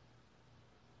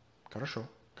 Хорошо,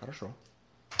 хорошо.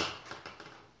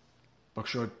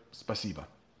 Большое спасибо.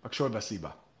 Большое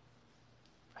спасибо.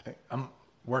 I think I'm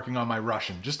working on my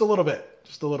Russian just a little bit.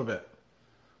 Just a little bit.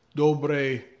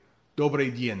 Добрый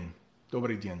день.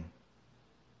 Добрый день.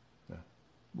 Yeah.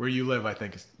 Where you live, I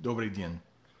think, is добрый день.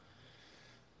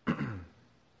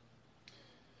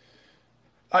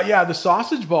 Yeah, the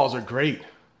sausage balls are great.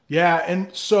 Yeah,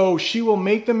 and so she will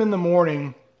make them in the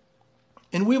morning,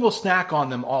 and we will snack on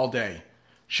them all day.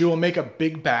 She will make a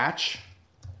big batch.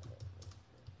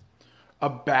 A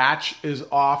batch is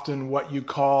often what you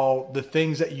call the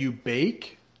things that you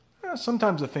bake.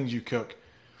 Sometimes the things you cook.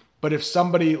 But if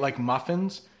somebody like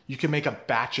muffins, you can make a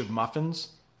batch of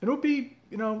muffins. It'll be,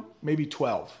 maybe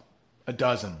 12, a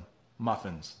dozen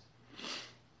muffins.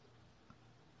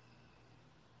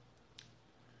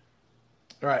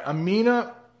 All right,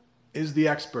 Amina is the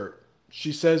expert.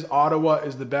 She says Ottawa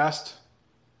is the best.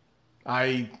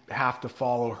 I have to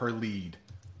follow her lead.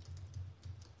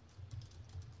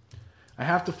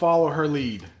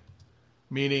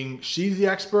 Meaning she's the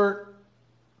expert.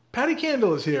 Patty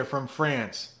Candle is here from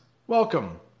France.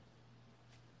 Welcome.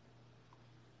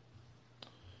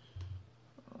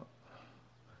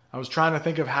 I was trying to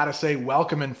think of how to say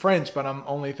welcome in French, but I'm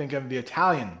only thinking of the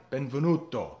Italian.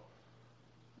 Benvenuto.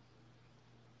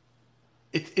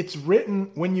 It's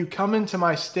written when you come into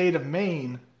my state of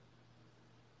Maine.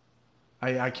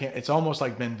 I can't. It's almost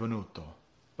like benvenuto,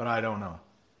 but I don't know.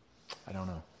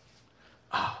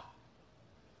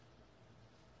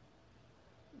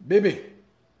 Bibi,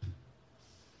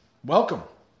 welcome.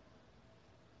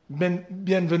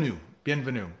 Bienvenue.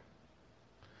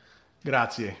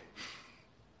 Grazie.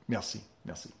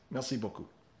 Merci beaucoup.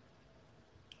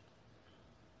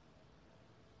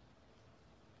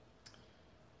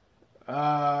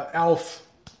 Elf.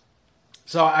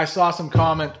 So I saw some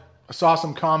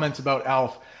comments about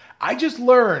Elf. I just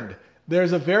learned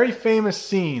there's a very famous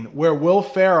scene where Will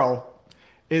Ferrell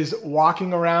is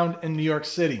walking around in New York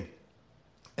City.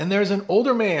 And there's an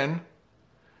older man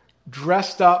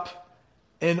dressed up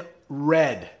in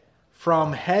red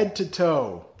from head to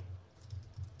toe.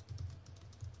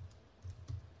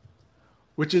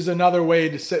 Which is another way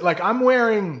to say, like, I'm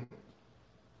wearing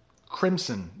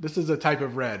crimson. This is a type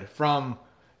of red from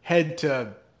head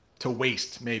to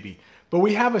waist, maybe. But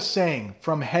we have a saying,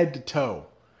 from head to toe.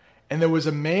 And there was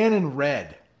a man in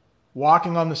red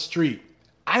walking on the street.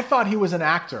 I thought he was an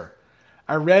actor.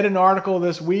 I read an article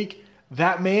this week.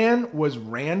 That man was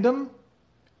random.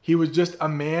 He was just a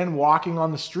man walking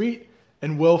on the street.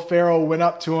 And Will Ferrell went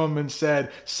up to him and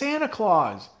said, Santa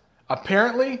Claus.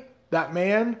 Apparently, that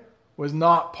man was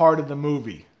not part of the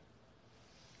movie.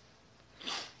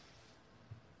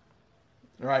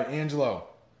 All right, Angelo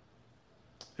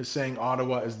is saying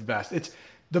Ottawa is the best. It's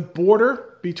the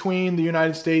border between the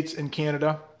United States and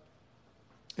Canada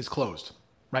is closed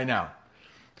right now.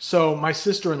 So my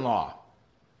sister-in-law,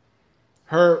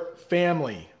 her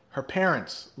family, her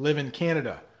parents live in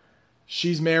Canada.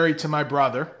 She's married to my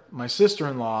brother, my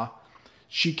sister-in-law.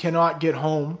 She cannot get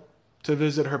home to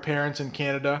visit her parents in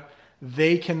Canada.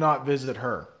 They cannot visit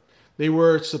her. They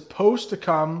were supposed to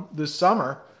come this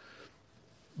summer,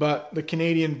 but the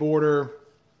Canadian border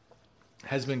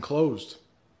has been closed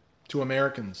to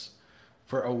Americans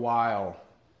for a while.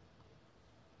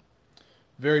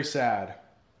 Very sad.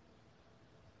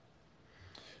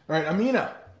 All right,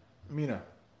 Amina.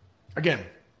 Again,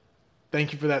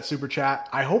 thank you for that super chat.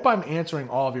 I hope I'm answering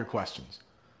all of your questions.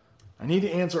 I need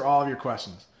to answer all of your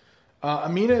questions.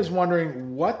 Amina is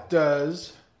wondering, what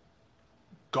does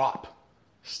GOP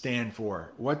stand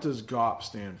for? What does GOP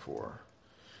stand for?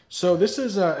 So this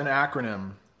is an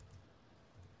acronym.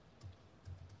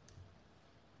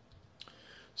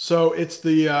 So it's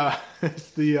the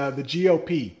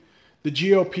GOP. The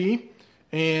GOP,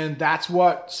 and that's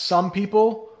what some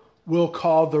people will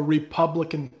call the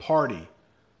Republican Party.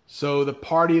 So the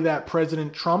party that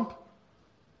President Trump,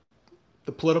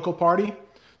 the political party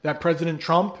that President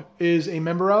Trump is a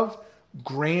member of,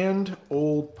 Grand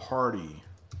Old Party.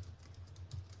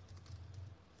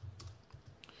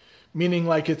 Meaning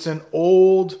like it's an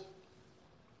old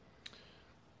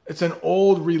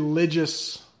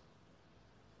religious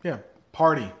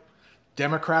party.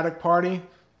 Democratic Party,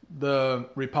 the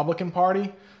Republican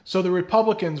Party. So the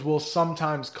Republicans will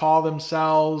sometimes call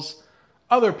themselves,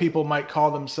 other people might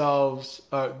call themselves,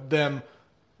 them,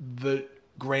 the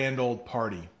grand old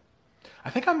party. I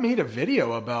think I made a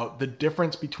video about the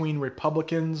difference between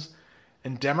Republicans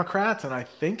and Democrats, and I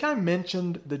think I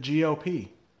mentioned the GOP.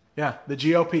 Yeah, the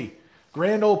GOP.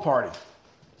 Grand old party.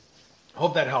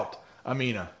 Hope that helped,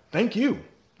 Amina. Thank you.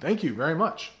 Thank you very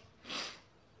much.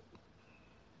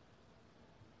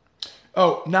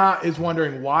 Oh, Na is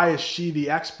wondering, why is she the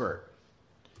expert?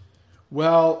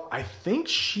 Well, I think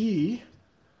she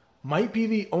might be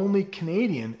the only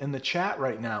Canadian in the chat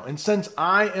right now. And since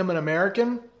I am an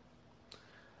American,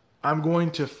 I'm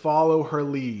going to follow her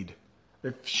lead.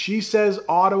 If she says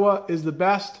Ottawa is the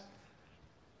best,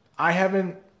 I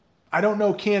don't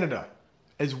know Canada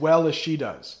as well as she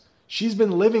does. She's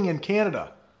been living in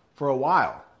Canada for a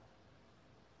while.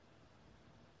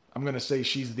 I'm going to say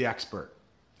she's the expert.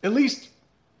 At least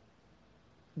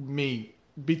me,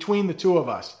 between the two of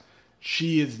us,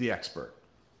 she is the expert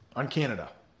on Canada.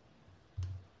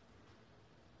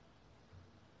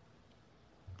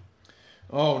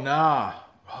 Oh, nah.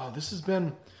 Oh, this has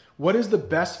been... What is the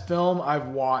best film I've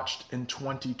watched in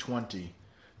 2020?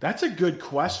 That's a good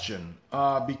question.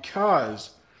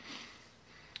 Because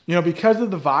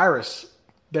of the virus,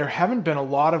 there haven't been a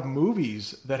lot of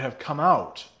movies that have come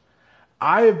out.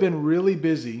 I have been really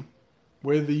busy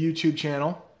with the YouTube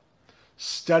channel,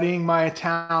 studying my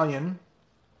Italian.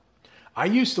 I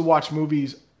used to watch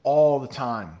movies all the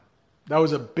time. That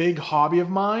was a big hobby of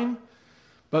mine.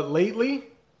 But lately,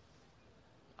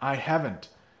 I haven't.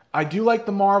 I do like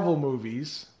the Marvel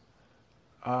movies.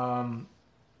 Like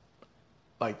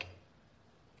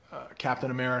Captain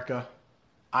America,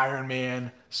 Iron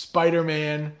Man,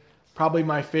 Spider-Man. Probably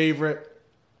my favorite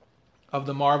of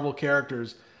the Marvel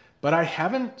characters. But I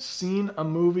haven't seen a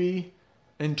movie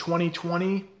in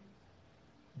 2020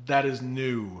 that is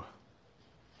new.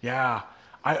 Yeah.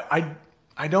 I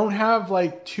don't have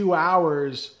like 2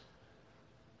 hours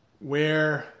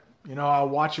where, I'll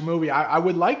watch a movie. I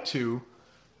would like to,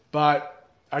 but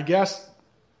I guess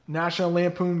National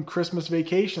Lampoon Christmas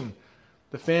Vacation,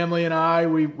 the family and I,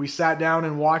 we sat down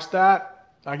and watched that.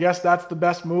 I guess that's the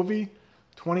best movie,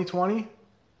 2020.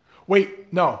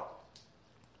 Wait, no.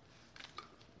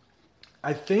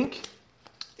 I think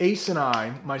Ace and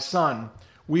I, my son,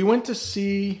 we went to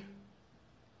see...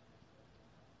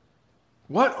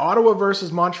 What? Ottawa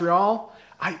versus Montreal?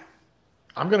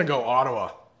 I'm going to go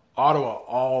Ottawa. Ottawa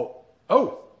all...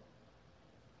 Oh!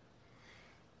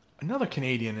 Another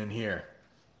Canadian in here.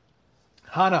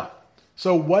 Hannah.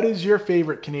 So what is your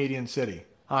favorite Canadian city?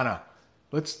 Hannah,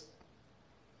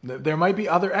 there might be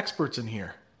other experts in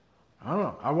here. I don't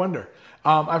know. I wonder.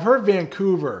 I've heard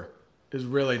Vancouver is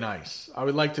really nice. I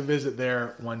would like to visit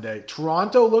there one day.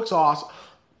 Toronto looks awesome.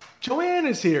 Joanne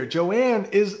is here. Joanne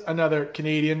is another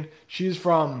Canadian. She's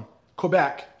from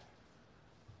Quebec.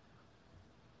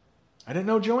 I didn't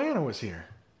know Joanna was here.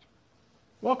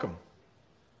 Welcome.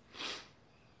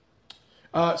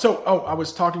 I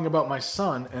was talking about my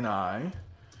son and I.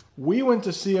 We went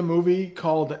to see a movie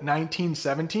called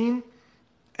 1917,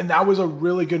 and that was a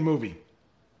really good movie.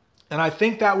 And I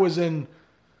think that was in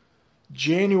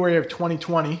January of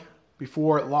 2020,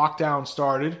 before lockdown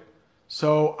started.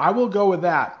 So I will go with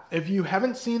that. If you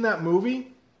haven't seen that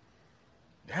movie,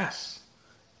 yes,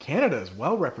 Canada is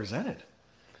well represented.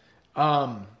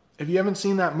 If you haven't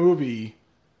seen that movie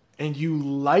and you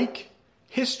like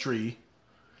history,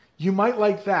 you might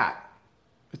like that.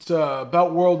 It's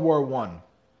about World War I.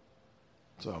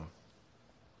 So,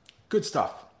 good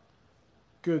stuff.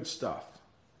 Good stuff.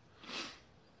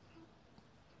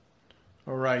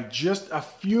 All right, just a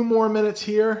few more minutes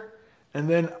here, and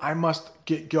then I must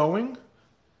get going.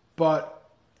 But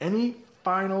any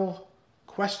final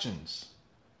questions?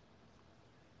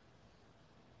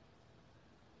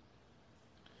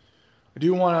 I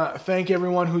do want to thank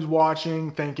everyone who's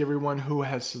watching, thank everyone who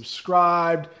has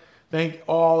subscribed, thank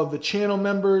all of the channel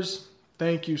members.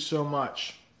 Thank you so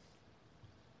much.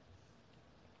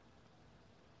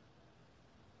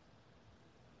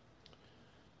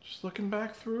 Just looking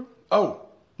back through. Oh,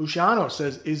 Luciano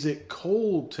says, is it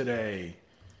cold today?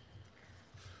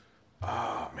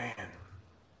 Oh, man.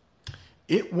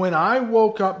 When I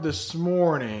woke up this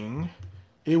morning,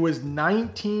 it was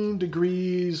 19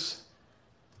 degrees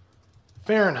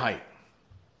Fahrenheit.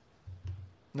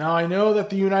 Now, I know that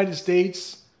the United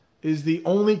States is the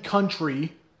only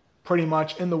country pretty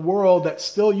much in the world that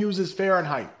still uses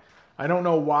Fahrenheit. I don't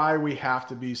know why we have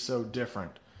to be so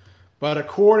different. But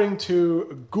according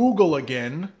to Google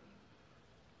again,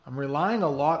 I'm relying a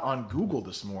lot on Google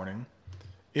this morning.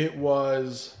 It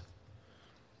was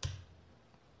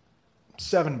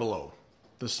 7 below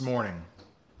this morning.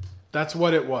 That's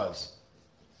what it was.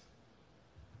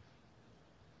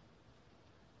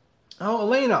 Oh,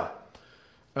 Elena.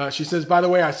 She says, by the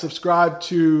way, I subscribed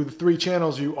to the 3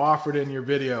 channels you offered in your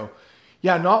video.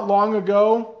 Yeah, not long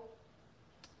ago.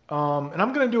 And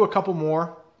I'm going to do a couple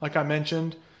more, like I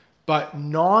mentioned, but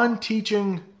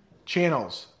non-teaching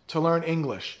channels to learn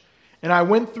English. And I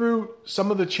went through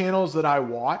some of the channels that I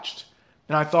watched,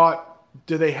 and I thought,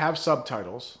 do they have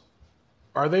subtitles?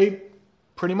 Are they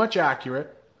pretty much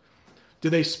accurate? Do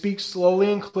they speak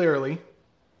slowly and clearly?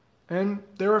 And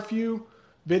there are a few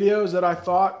videos that I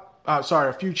thought,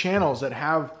 a few channels that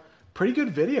have pretty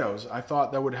good videos I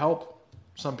thought that would help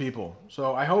some people.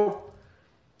 So I hope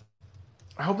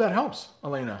that helps,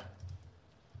 Elena.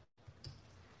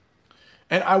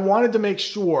 And I wanted to make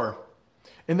sure,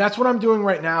 and that's what I'm doing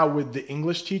right now with the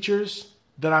English teachers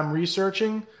that I'm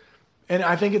researching. And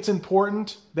I think it's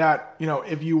important that,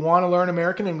 if you want to learn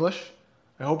American English,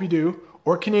 I hope you do,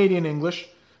 or Canadian English,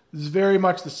 it's very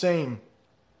much the same.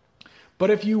 But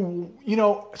if you,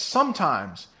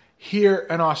 sometimes hear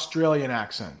an Australian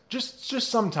accent, just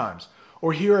sometimes,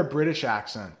 or hear a British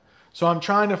accent. So I'm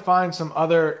trying to find some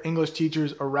other English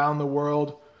teachers around the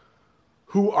world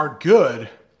who are good,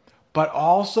 but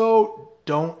also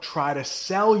don't try to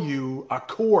sell you a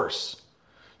course.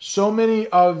 So many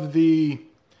of the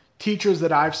teachers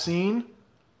that I've seen,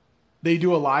 they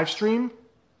do a live stream,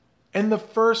 and the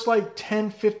first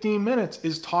 10, 15 minutes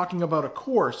is talking about a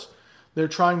course they're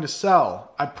trying to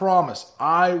sell. I promise,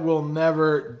 I will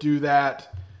never do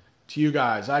that to you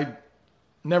guys. I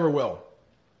never will.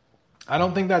 I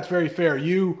don't think that's very fair.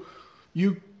 You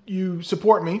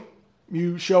support me.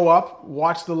 You show up,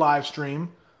 watch the live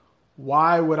stream.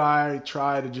 Why would I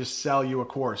try to just sell you a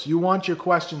course? You want your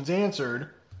questions answered.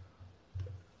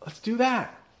 Let's do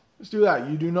that. Let's do that.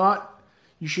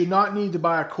 You should not need to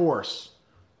buy a course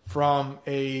from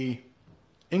a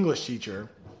English teacher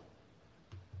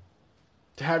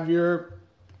to have your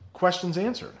questions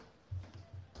answered.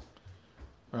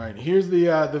 All right, here's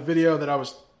the video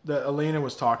that Elena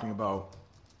was talking about.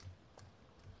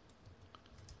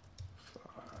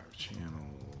 5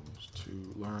 channels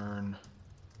to learn.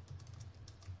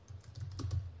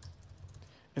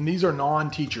 And these are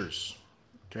non-teachers,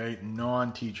 okay?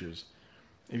 Non-teachers.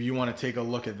 If you want to take a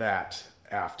look at that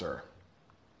after.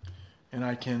 And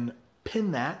I can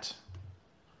pin that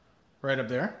right up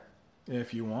there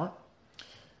if you want.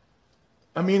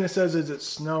 Amina says, is it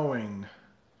snowing?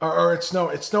 Or it's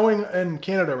snowing in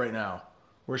Canada right now,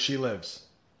 where she lives,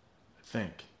 I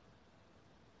think.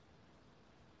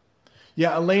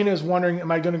 Yeah, Elena is wondering,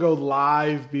 am I going to go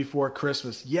live before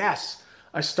Christmas? Yes,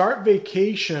 I start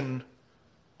vacation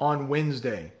on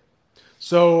Wednesday.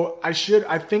 So I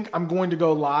think I'm going to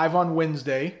go live on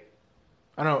Wednesday.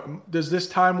 I don't know, does this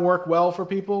time work well for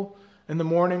people in the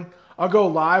morning? I'll go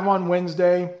live on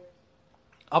Wednesday.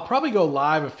 I'll probably go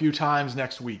live a few times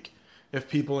next week if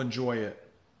people enjoy it.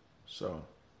 So, all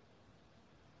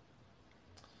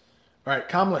right,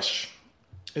 Kamlesh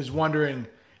is wondering,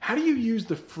 how do you use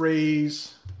the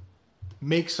phrase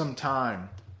make some time?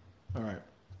 All right.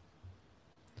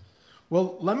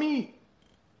 Well,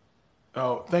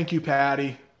 thank you,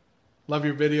 Patty. Love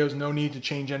your videos. No need to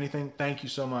change anything. Thank you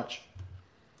so much.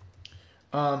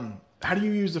 How do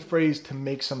you use the phrase to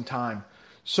make some time?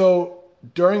 So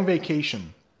during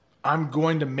vacation, I'm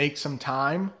going to make some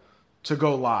time to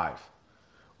go live.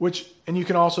 And you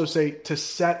can also say to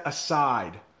set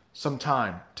aside some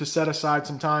time. To set aside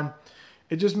some time.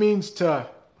 It just means to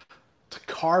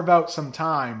carve out some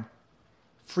time,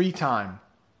 free time,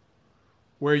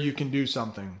 where you can do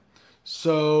something.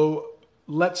 So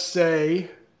let's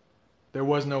say there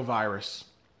was no virus,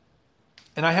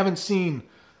 and I haven't seen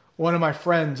one of my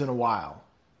friends in a while.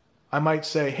 I might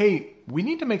say, hey, we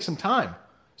need to make some time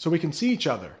so we can see each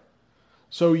other.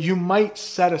 So you might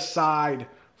set aside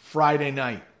Friday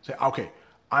night. Say, okay,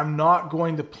 I'm not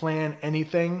going to plan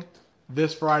anything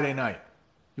this Friday night.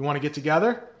 You want to get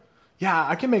together? Yeah,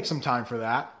 I can make some time for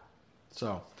that.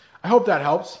 So I hope that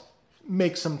helps.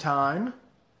 Make some time.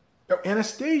 Oh,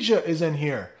 Anastasia is in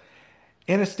here.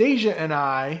 Anastasia and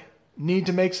I need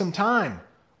to make some time.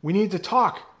 We need to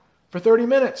talk for 30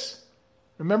 minutes.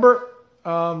 Remember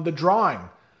the drawing.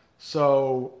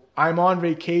 So I'm on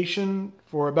vacation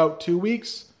for about 2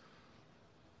 weeks.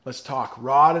 Let's talk.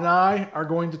 Rod and I are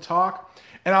going to talk.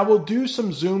 And I will do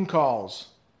some Zoom calls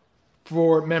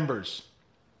for members.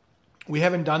 We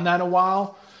haven't done that in a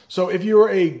while. So if you're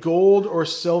a gold or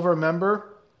silver member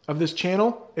of this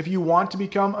channel, if you want to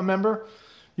become a member,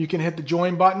 you can hit the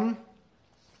join button.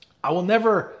 I will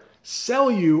never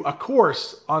sell you a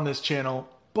course on this channel,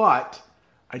 but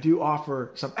I do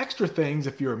offer some extra things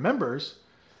if you're members.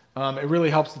 It really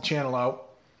helps the channel out.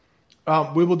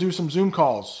 We will do some Zoom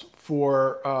calls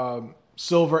for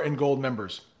silver and gold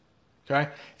members. Okay,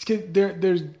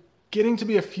 there's getting to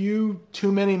be a few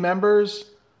too many members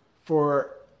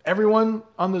for everyone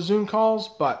on the Zoom calls,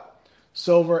 but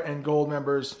silver and gold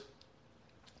members,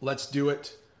 let's do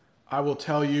it. I will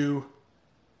tell you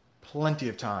plenty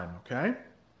of time, okay?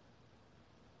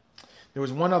 There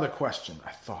was one other question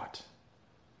I thought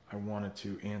I wanted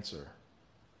to answer.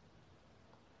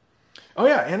 Oh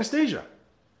yeah, Anastasia.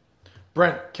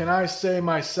 Brent, can I say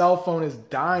my cell phone is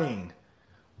dying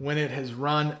when it has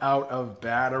run out of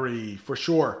battery? For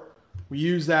sure. We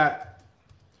use that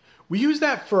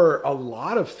for a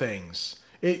lot of things.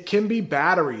 It can be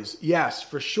batteries, yes,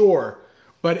 for sure.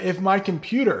 But if my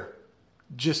computer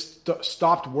just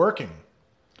stopped working,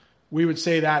 we would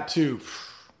say that too.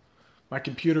 My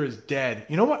computer is dead.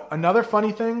 You know what? Another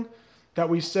funny thing that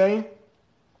we say,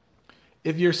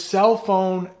 if your cell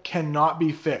phone cannot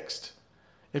be fixed,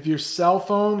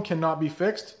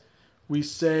 we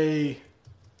say,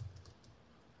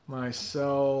 my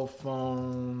cell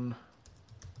phone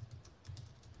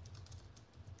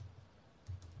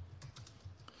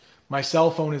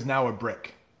is now a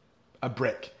brick. A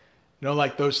brick. You know,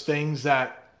 like those things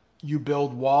that you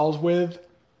build walls with?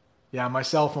 Yeah, my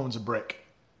cell phone's a brick.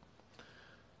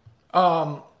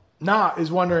 Na is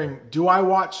wondering, do I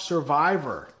watch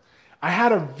Survivor? I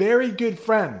had a very good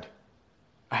friend.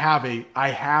 I have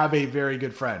a very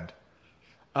good friend.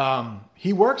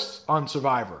 He works on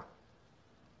Survivor.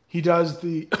 He does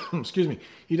the,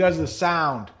 he does the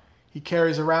sound. He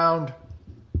carries around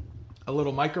a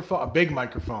little microphone, a big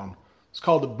microphone. It's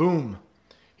called a boom.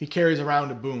 He carries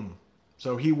around a boom.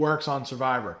 So he works on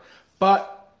Survivor.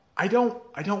 But I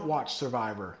don't watch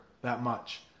Survivor that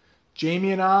much.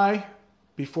 Jamie and I,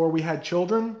 before we had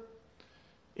children,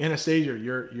 Anastasia,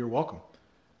 you're welcome.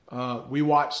 We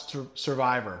watched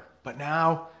Survivor. But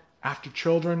now, after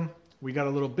children, we got a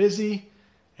little busy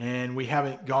and we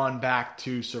haven't gone back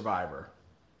to Survivor.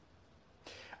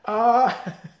 That's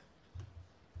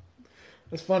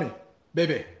funny.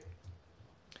 Baby.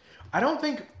 I don't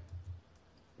think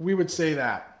we would say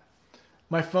that.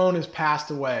 My phone has passed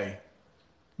away.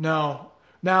 No.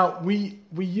 Now, we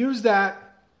use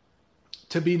that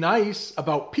to be nice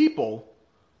about people.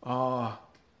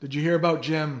 Did you hear about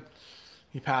Jim?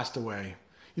 He passed away.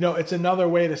 You know, it's another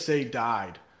way to say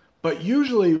died. But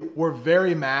usually we're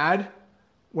very mad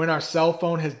when our cell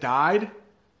phone has died.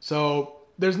 So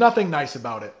there's nothing nice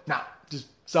about it. Nah, just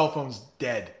cell phone's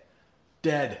dead.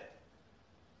 Dead.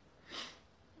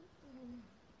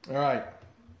 All right.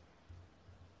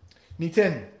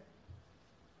 Nitin.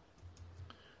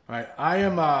 All right,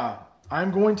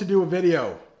 I'm going to do a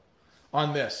video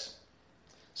on this.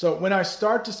 So when I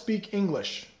start to speak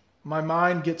English, my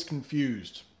mind gets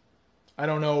confused. I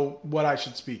don't know what I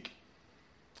should speak.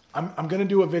 I'm going to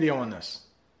do a video on this.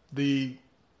 The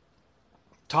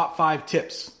top 5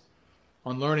 tips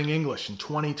on learning English in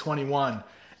 2021.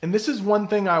 And this is one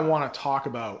thing I want to talk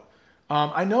about.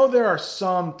 I know there are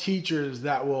some teachers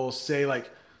that will say, like,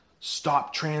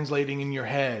 stop translating in your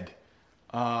head.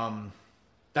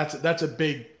 That's a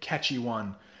big catchy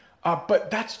one. But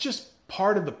that's just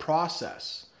part of the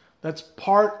process. That's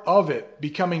part of it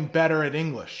becoming better at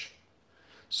English.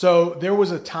 So there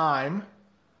was a time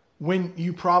when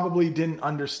you probably didn't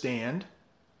understand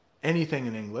anything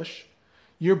in English.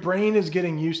 Your brain is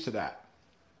getting used to that.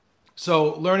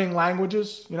 So learning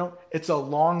languages, you know, it's a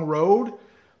long road,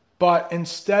 but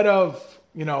instead of,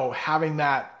 you know, having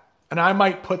that, and I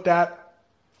might put that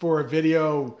for a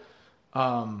video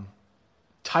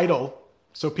title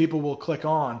so people will click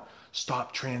on,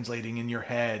 stop translating in your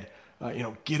head,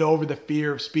 get over the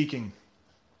fear of speaking.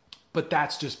 But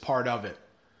that's just part of it.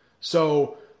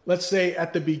 So let's say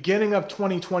at the beginning of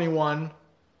 2021,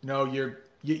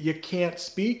 you can't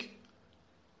speak.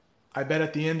 I bet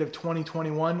at the end of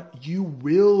 2021, you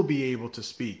will be able to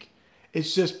speak.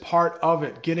 It's just part of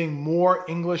it, getting more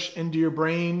English into your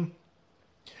brain.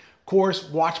 Of course,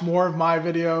 watch more of my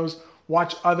videos.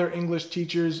 Watch other English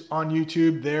teachers on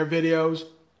YouTube, their videos.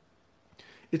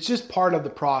 It's just part of the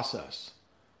process.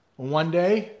 One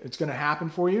day, it's going to happen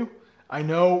for you. I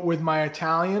know with my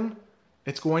Italian,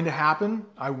 it's going to happen.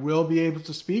 I will be able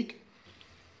to speak.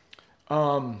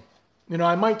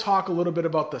 I might talk a little bit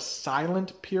about the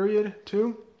silent period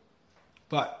too.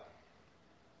 But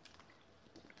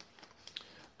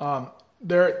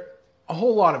there are a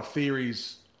whole lot of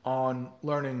theories on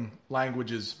learning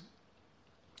languages.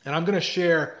 And I'm going to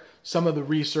share some of the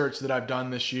research that I've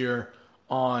done this year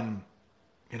on,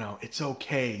 it's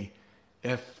okay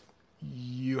if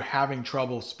you having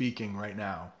trouble speaking right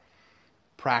now,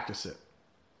 practice it.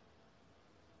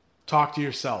 Talk to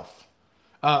yourself.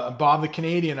 Bob the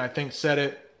Canadian, I think, said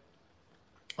it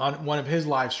on one of his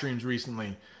live streams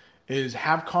recently, is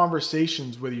have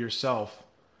conversations with yourself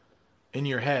in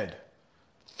your head.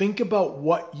 Think about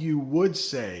what you would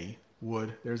say,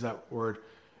 there's that word,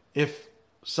 if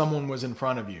someone was in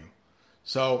front of you.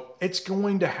 So it's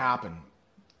going to happen.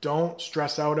 Don't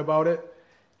stress out about it.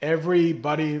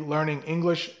 Everybody learning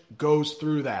English goes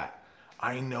through that.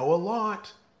 I know a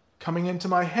lot coming into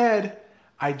my head.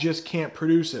 I just can't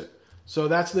produce it. So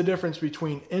that's the difference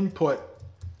between input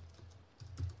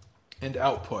and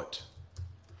output.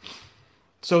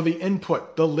 So the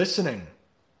input, the listening.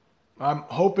 I'm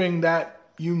hoping that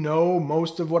you know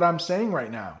most of what I'm saying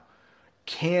right now.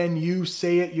 Can you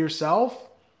say it yourself?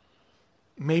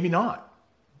 Maybe not,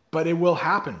 but it will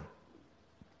happen.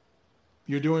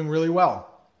 You're doing really well.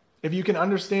 If you can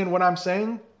understand what I'm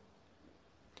saying,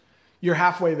 you're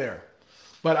halfway there.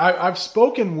 But I've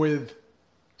spoken with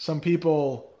some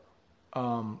people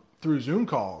through Zoom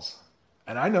calls,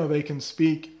 and I know they can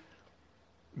speak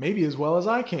maybe as well as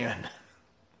I can.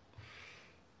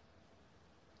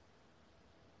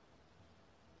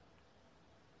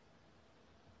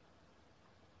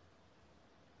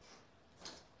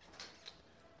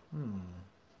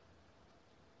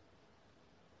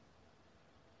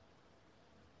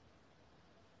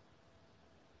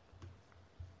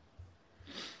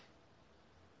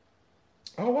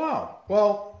 Oh, wow.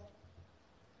 Well,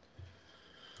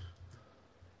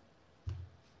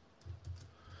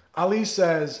 Ali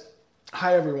says,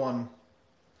 hi, everyone.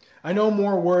 I know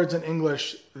more words in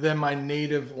English than my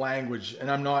native language, and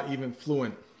I'm not even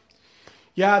fluent.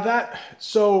 Yeah,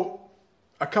 so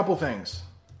a couple things.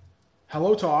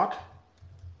 Hello Talk.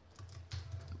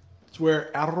 It's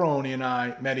where Aroni and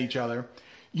I met each other.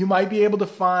 You might be able to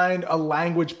find a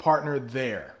language partner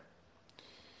there.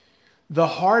 The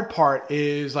hard part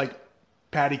is like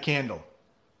Patty Candle.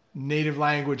 Native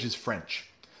language is French.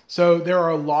 So there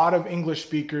are a lot of English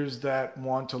speakers that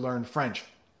want to learn French.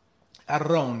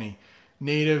 Aroni,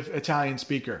 native Italian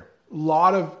speaker. A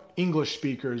lot of English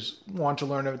speakers want to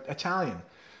learn Italian.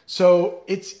 So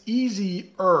it's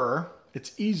easier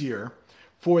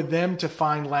for them to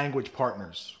find language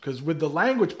partners. Because with the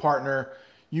language partner,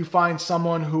 you find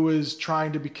someone who is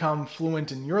trying to become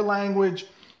fluent in your language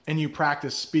and you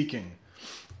practice speaking.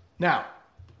 Now,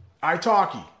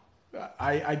 italki.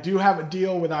 I do have a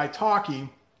deal with italki.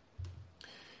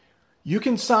 You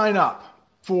can sign up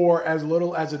for as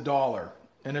little as $1.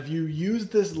 And if you use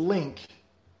this link,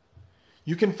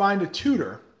 you can find a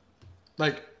tutor.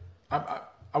 Like,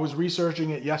 I was researching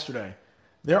it yesterday.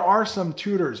 There are some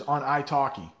tutors on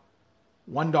italki.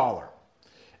 $1.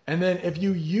 And then if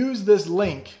you use this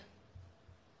link,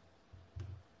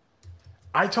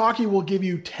 italki will give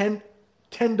you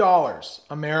 $10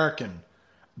 American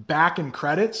back in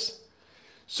credits.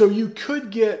 So you could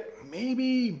get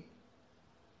maybe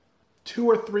 2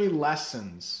 or 3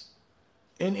 lessons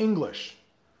in English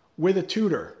with a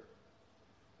tutor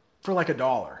for like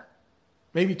 $1,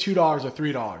 maybe $2 or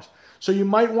 $3. So you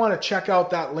might want to check out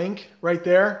that link right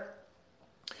there.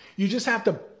 You just have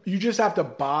to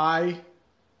buy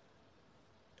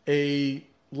a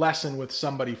lesson with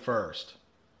somebody first.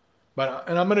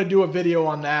 And I'm going to do a video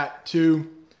on that too.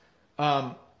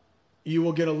 You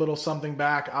will get a little something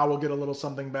back. I will get a little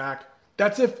something back.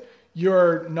 That's if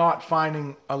you're not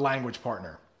finding a language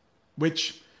partner,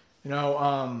 which,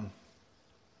 man,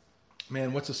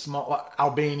 what's a small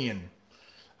Albanian?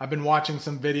 I've been watching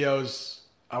some videos.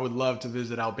 I would love to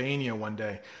visit Albania one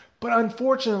day. But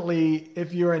unfortunately,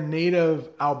 if you're a native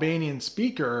Albanian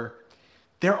speaker,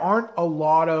 there aren't a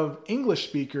lot of English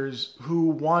speakers who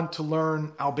want to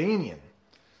learn Albanian.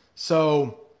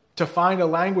 So to find a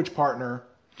language partner,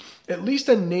 at least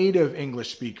a native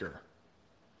English speaker,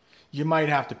 you might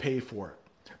have to pay for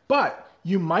it. But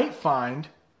you might find,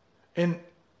 and,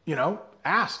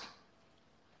 ask.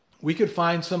 We could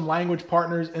find some language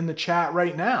partners in the chat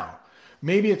right now.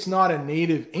 Maybe it's not a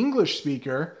native English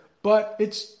speaker, but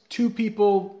it's 2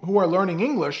 people who are learning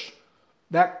English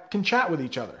that can chat with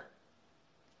each other.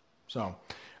 So,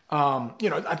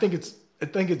 I think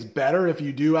it's better if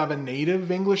you do have a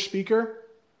native English speaker,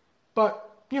 but,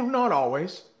 not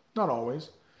always. Not always.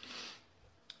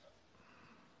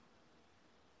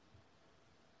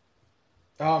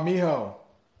 Miho.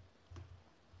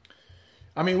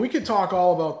 I mean, we could talk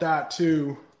all about that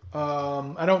too.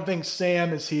 I don't think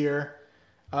Sam is here,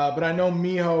 but I know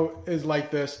Miho is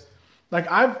like this. Like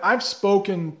I've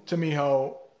spoken to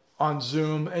Miho on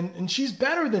Zoom, and she's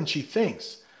better than she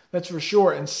thinks. That's for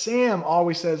sure. And Sam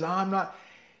always says, "Oh, I'm not."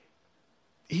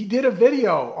 he did a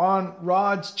video on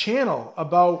Rod's channel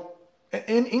about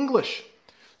in English.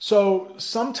 So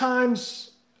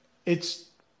sometimes it's,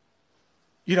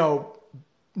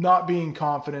 not being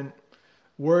confident,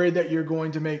 worried that you're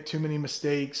going to make too many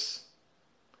mistakes.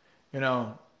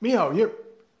 Miho,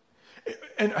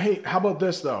 and hey, how about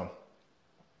this though?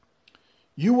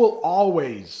 You will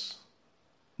always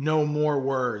know more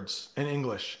words in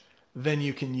English than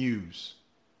you can use.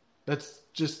 I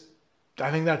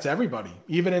think that's everybody,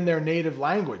 even in their native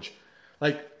language.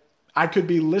 Like, I could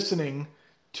be listening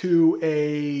to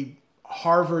a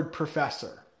Harvard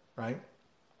professor, right?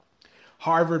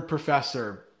 Harvard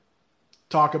professor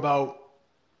talk about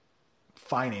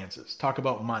finances, talk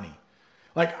about money.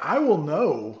 Like, I will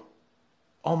know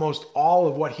almost all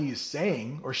of what he is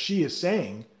saying or she is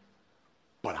saying,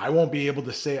 but I won't be able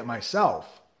to say it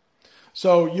myself.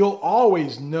 So you'll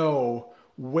always know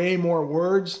way more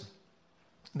words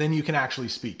than you can actually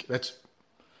speak. That's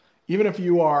even if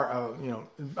you are,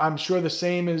 I'm sure the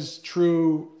same is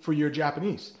true for your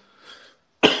Japanese.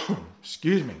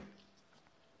 Excuse me.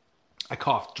 I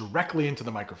coughed directly into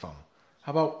the microphone.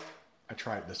 How about I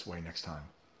try it this way next time?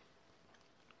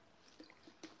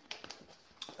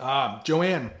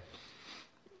 Joanne.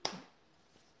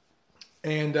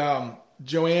 And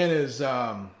Joanne is,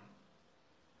 Joanne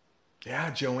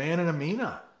and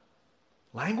Amina.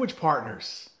 Language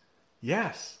partners.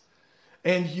 Yes.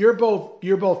 And you're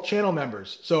both channel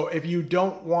members. So if you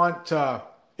don't want to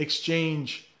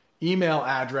exchange email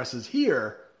addresses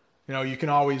here, you can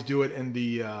always do it in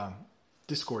the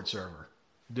Discord server.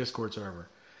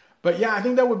 But yeah, I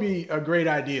think that would be a great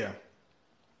idea.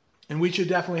 And we should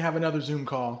definitely have another Zoom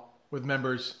call with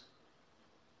members.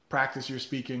 Practice your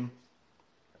speaking.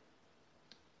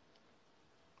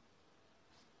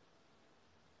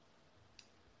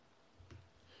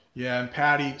 Yeah, and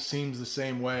Patty seems the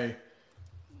same way.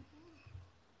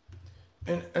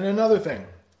 And another thing.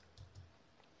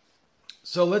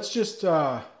 So let's just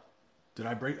did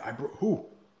I break who?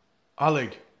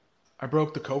 Oleg. I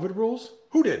broke the COVID rules?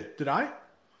 Who did? Did I?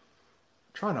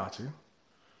 Try not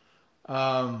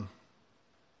to.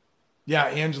 Yeah,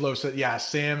 Angelo said, yeah,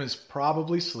 Sam is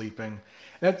probably sleeping.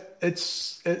 And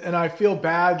I feel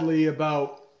badly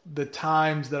about the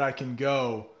times that I can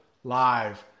go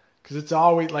live. Because it's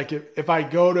always like if I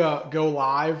go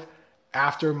live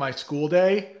after my school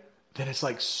day, then it's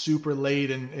like super late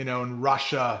in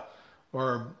Russia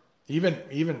or even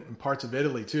in parts of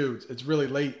Italy too. It's really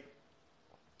late.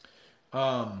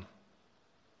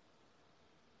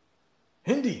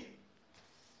 Hindi.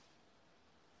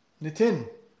 Nitin.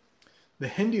 The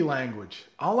Hindi language.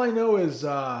 All I know is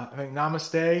I think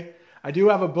Namaste. I do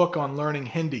have a book on learning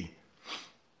Hindi.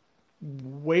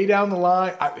 Way down the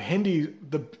line, Hindi,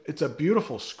 it's a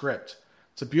beautiful script.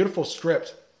 It's a beautiful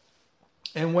script.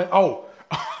 And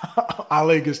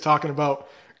Oleg is talking about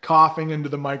coughing into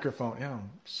the microphone. Yeah, I'm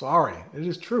sorry. It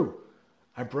is true.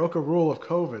 I broke a rule of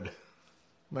COVID.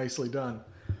 Nicely done.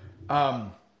 I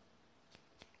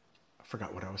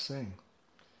forgot what I was saying.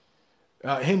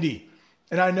 Hindi.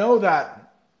 And I know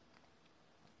that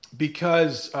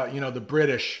because, the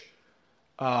British,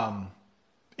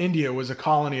 India was a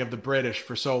colony of the British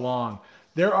for so long.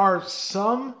 There are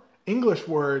some English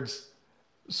words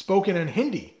spoken in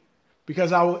Hindi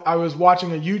because I was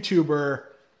watching a YouTuber,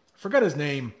 I forgot his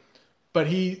name, but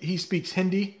he speaks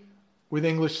Hindi with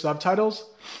English subtitles,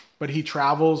 but he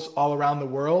travels all around the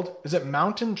world. Is it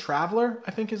Mountain Traveler?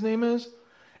 I think his name is.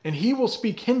 And he will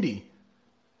speak Hindi,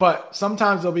 but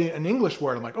sometimes there'll be an English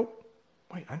word. I'm like, oh,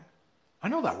 wait, I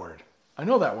know that word. I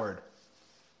know that word.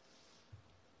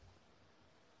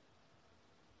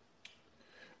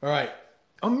 All right.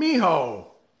 Miho.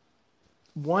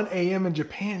 1 a.m. in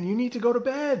Japan. You need to go to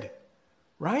bed.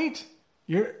 Right?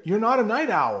 You're not a night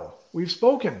owl. We've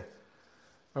spoken.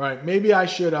 All right. Maybe I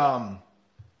should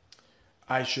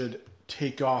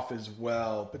take off as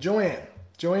well. But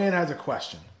Joanne has a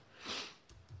question.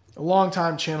 A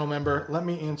longtime channel member. Let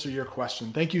me answer your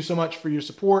question. Thank you so much for your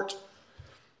support.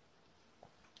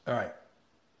 All right.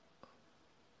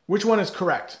 Which one is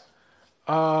correct?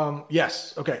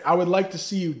 Yes. Okay. I would like to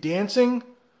see you dancing,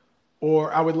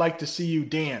 or I would like to see you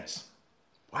dance.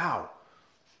 Wow.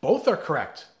 Both are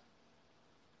correct.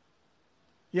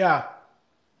 Yeah.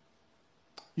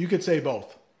 You could say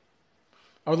both.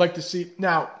 I would like to see.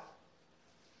 Now,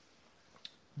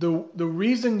 the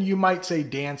reason you might say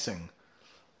dancing,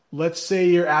 let's say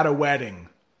you're at a wedding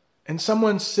and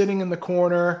someone's sitting in the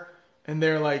corner and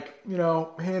they're like,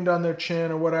 hand on their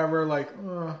chin or whatever, like,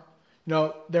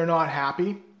 they're not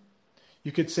happy.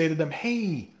 You could say to them,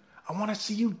 hey, I want to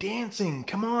see you dancing.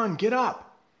 Come on, get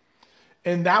up.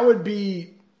 And that would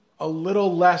be a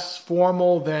little less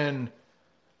formal than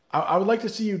I would like to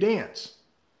see you dance.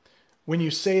 When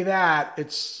you say that,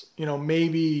 it's,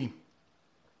 maybe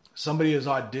somebody is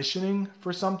auditioning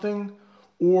for something,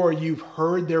 or you've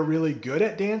heard they're really good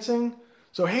at dancing.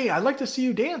 So, hey, I'd like to see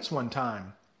you dance one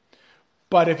time.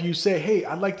 But if you say, hey,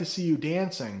 I'd like to see you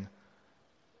dancing,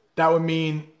 that would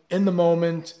mean in the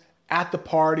moment, at the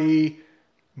party,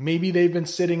 maybe they've been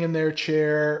sitting in their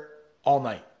chair all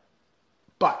night.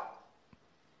 But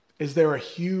is there a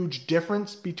huge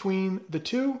difference between the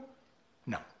two?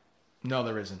 No. No,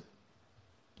 there isn't.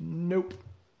 Nope.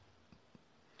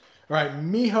 All right,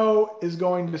 Miho is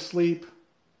going to sleep.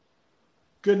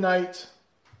 Good night.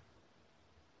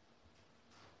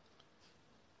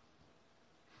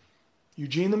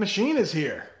 Eugene the Machine is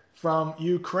here from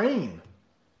Ukraine.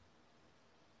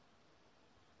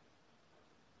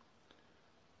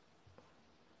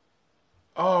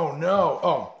 Oh, no.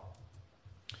 Oh,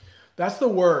 that's the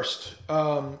worst.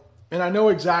 And I know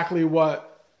exactly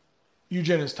what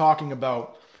Eugene is talking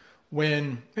about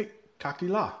when... Hey, как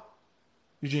дела?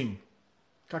 Eugene,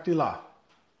 как дела?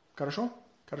 Хорошо?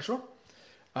 Хорошо?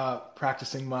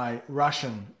 Practicing my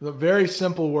Russian. The very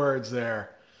simple words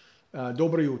there.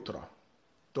 Доброе утро.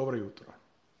 Доброе утро.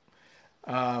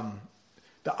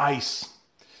 The ice.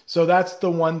 So that's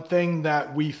the one thing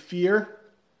that we fear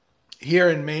here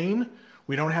in Maine.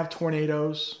 We don't have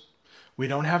tornadoes. We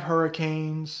don't have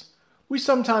hurricanes. We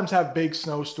sometimes have big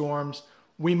snowstorms.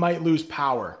 We might lose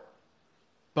power.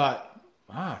 But,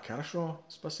 хорошо,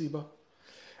 спасибо.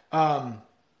 But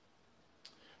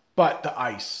the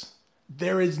ice.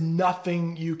 There is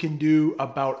nothing you can do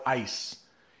about ice.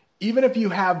 Even if you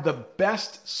have the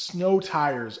best snow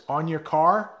tires on your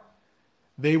car,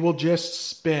 they will just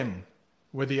spin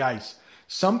with the ice.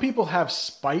 Some people have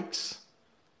spikes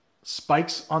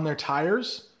on their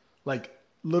tires, like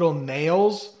little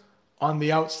nails on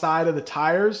the outside of the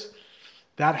tires.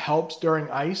 That helps during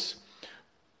ice.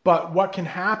 But what can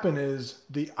happen is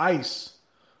the ice,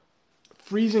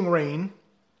 freezing rain,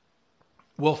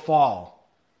 will fall,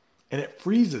 and it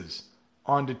freezes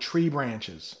onto tree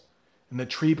branches. And the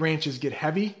tree branches get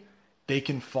heavy, they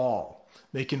can fall.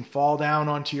 They can fall down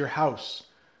onto your house.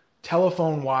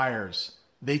 Telephone wires,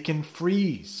 they can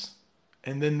freeze,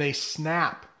 and then they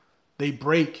snap, they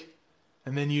break,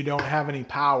 and then you don't have any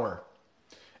power.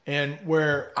 And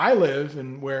where I live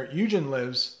and where Eugene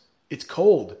lives, it's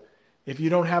cold. If you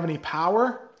don't have any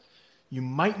power, you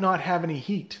might not have any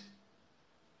heat.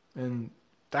 And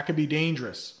that could be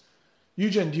dangerous.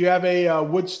 Eugene, do you have a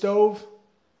wood stove?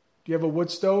 Do you have a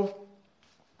wood stove?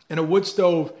 And a wood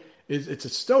stove it's a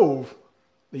stove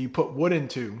that you put wood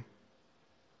into,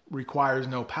 requires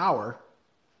no power,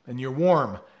 and you're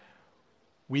warm.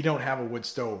 We don't have a wood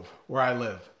stove where I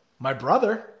live. My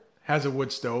brother has a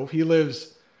wood stove. He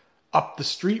lives up the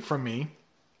street from me.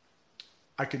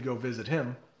 I could go visit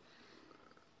him.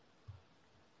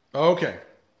 Okay.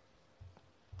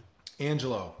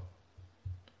 Angelo.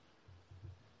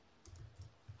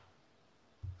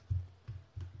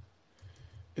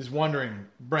 Is wondering,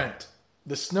 Brent,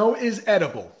 the snow is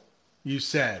edible, you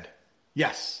said.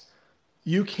 Yes,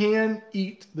 you can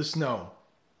eat the snow.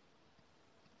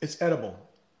 It's edible.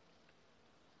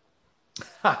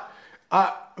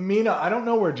 Mina, I don't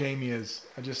know where Jamie is.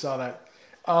 I just saw that.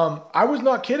 I was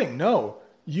not kidding. No,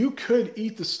 you could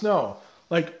eat the snow.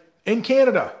 Like in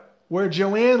Canada, where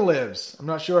Joanne lives. I'm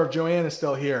not sure if Joanne is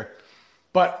still here.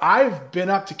 But I've been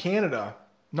up to Canada,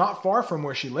 not far from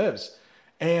where she lives.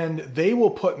 And they will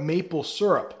put maple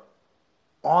syrup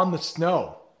on the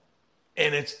snow.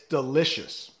 And it's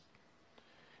delicious.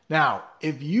 Now,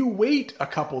 if you wait a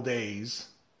couple days,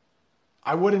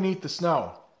 I wouldn't eat the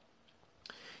snow.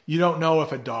 You don't know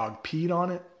if a dog peed on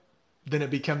it, then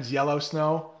it becomes yellow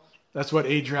snow. That's what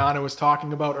Adriana was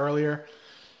talking about earlier.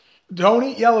 Don't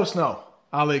eat yellow snow,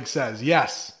 Oleg says.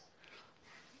 Yes.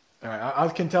 All right, I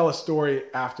can tell a story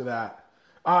after that.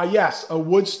 Yes, a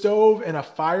wood stove and a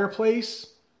fireplace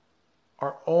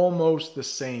are almost the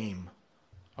same.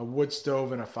 A wood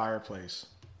stove and a fireplace.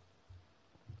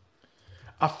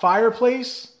 A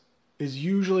fireplace is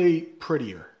usually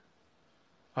prettier.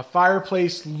 A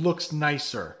fireplace looks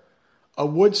nicer. A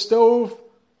wood stove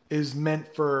is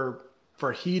meant for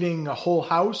heating a whole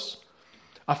house.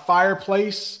 A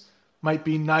fireplace might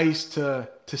be nice to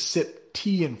sip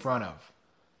tea in front of.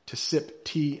 To sip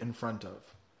tea in front of.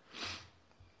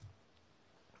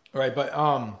 All right, but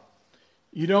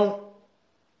you don't,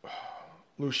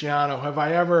 Luciano, have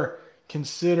I ever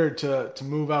considered to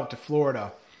move out to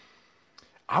Florida?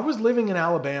 I was living in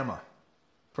Alabama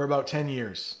for about 10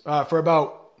 years, for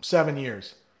about 7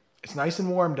 years. It's nice and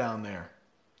warm down there.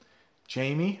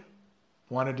 Jamie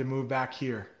wanted to move back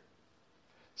here.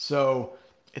 So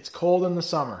it's cold in the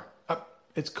summer.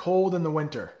 It's cold in the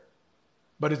winter,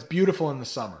 but it's beautiful in the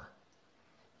summer.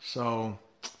 So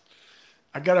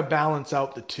I got to balance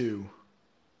out the two.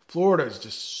 Florida is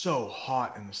just so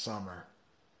hot in the summer.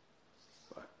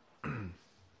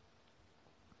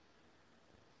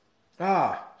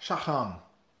 Shaham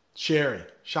Sherry.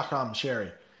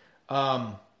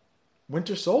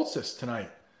 Winter solstice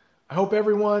tonight. I hope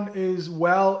everyone is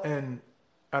well in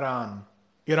Iran.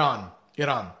 I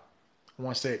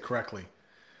want to say it correctly.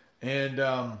 And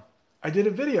I did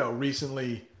a video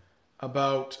recently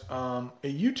about a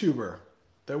YouTuber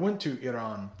that went to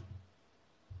Iran.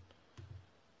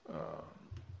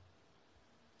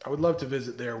 I would love to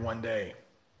visit there one day.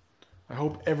 I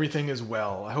hope everything is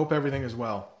well.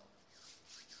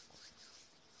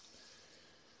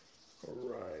 All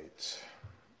right.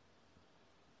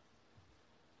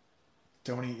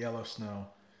 Don't eat yellow snow.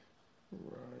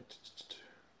 Right.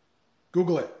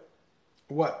 Google it.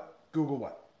 What? Google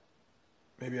what?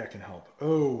 Maybe I can help.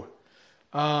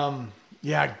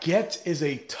 Yeah, Get is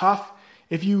a tough.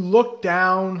 If you look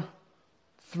down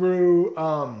through,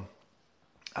 I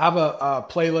have a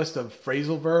playlist of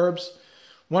phrasal verbs.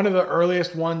 One of the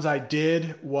earliest ones I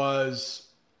did was,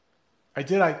 I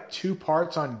did like 2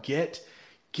 parts on Get.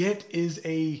 Get is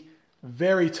a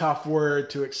very tough word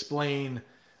to explain.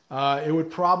 It would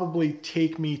probably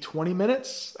take me 20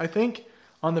 minutes, I think,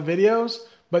 on the videos,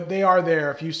 but they are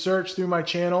there. If you search through my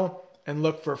channel and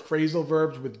look for phrasal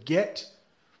verbs with Get,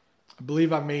 I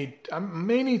believe I may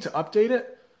need to update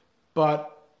it,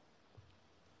 but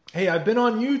hey, I've been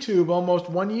on YouTube almost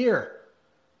 1 year.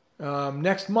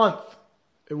 Next month,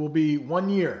 it will be 1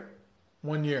 year.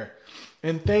 1 year.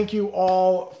 And thank you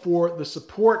all for the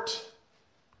support.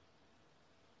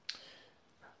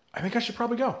 I think I should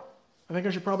probably go.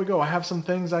 I have some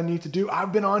things I need to do.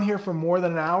 I've been on here for more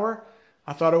than an hour.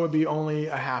 I thought it would be only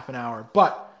a half an hour,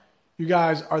 but you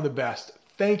guys are the best.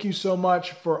 Thank you so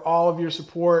much for all of your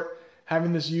support.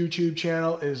 Having this YouTube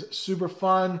channel is super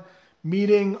fun.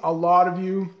 Meeting a lot of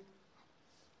you,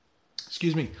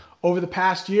 over the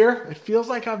past year, it feels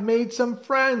like I've made some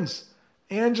friends.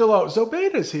 Angelo,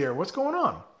 Zobeda's here. What's going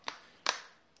on?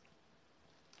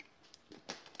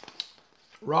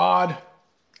 Rod,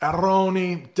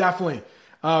 Aroni, definitely.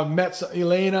 Met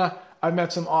Elena. I've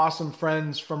met some awesome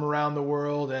friends from around the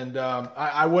world, and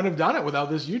I wouldn't have done it without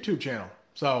this YouTube channel.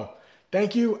 So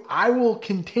thank you. I will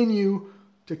continue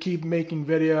to keep making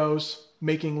videos,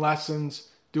 making lessons,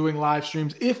 doing live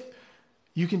streams if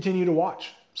you continue to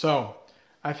watch. So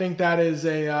I think that is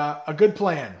a good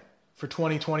plan for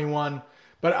 2021.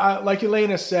 But like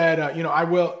Elena said, I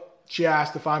will. She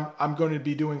asked if I'm going to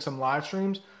be doing some live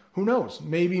streams. Who knows?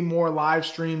 Maybe more live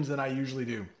streams than I usually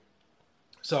do.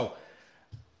 So,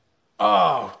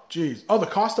 oh, geez. Oh, the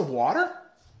cost of water?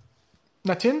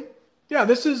 Natin? Yeah,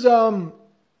 this is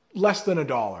less than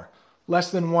 $1,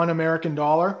 less than $1 American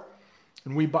dollar,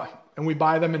 and we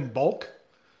buy them in bulk.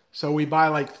 So we buy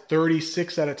like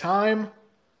 36 at a time.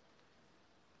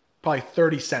 Probably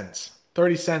 30 cents.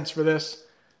 30 cents for this.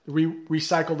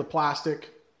 Recycle the plastic.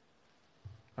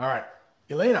 All right,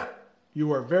 Elena,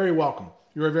 you are very welcome.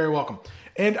 You are very welcome.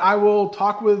 And I will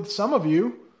talk with some of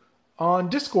you on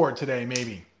Discord today,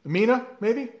 maybe. Amina,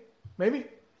 maybe?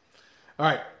 All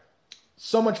right.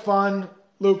 So much fun.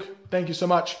 Luke, thank you so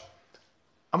much.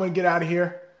 I'm going to get out of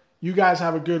here. You guys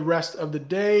have a good rest of the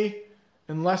day.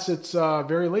 Unless it's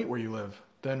very late where you live,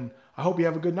 then I hope you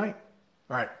have a good night.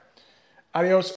 All right. Adios.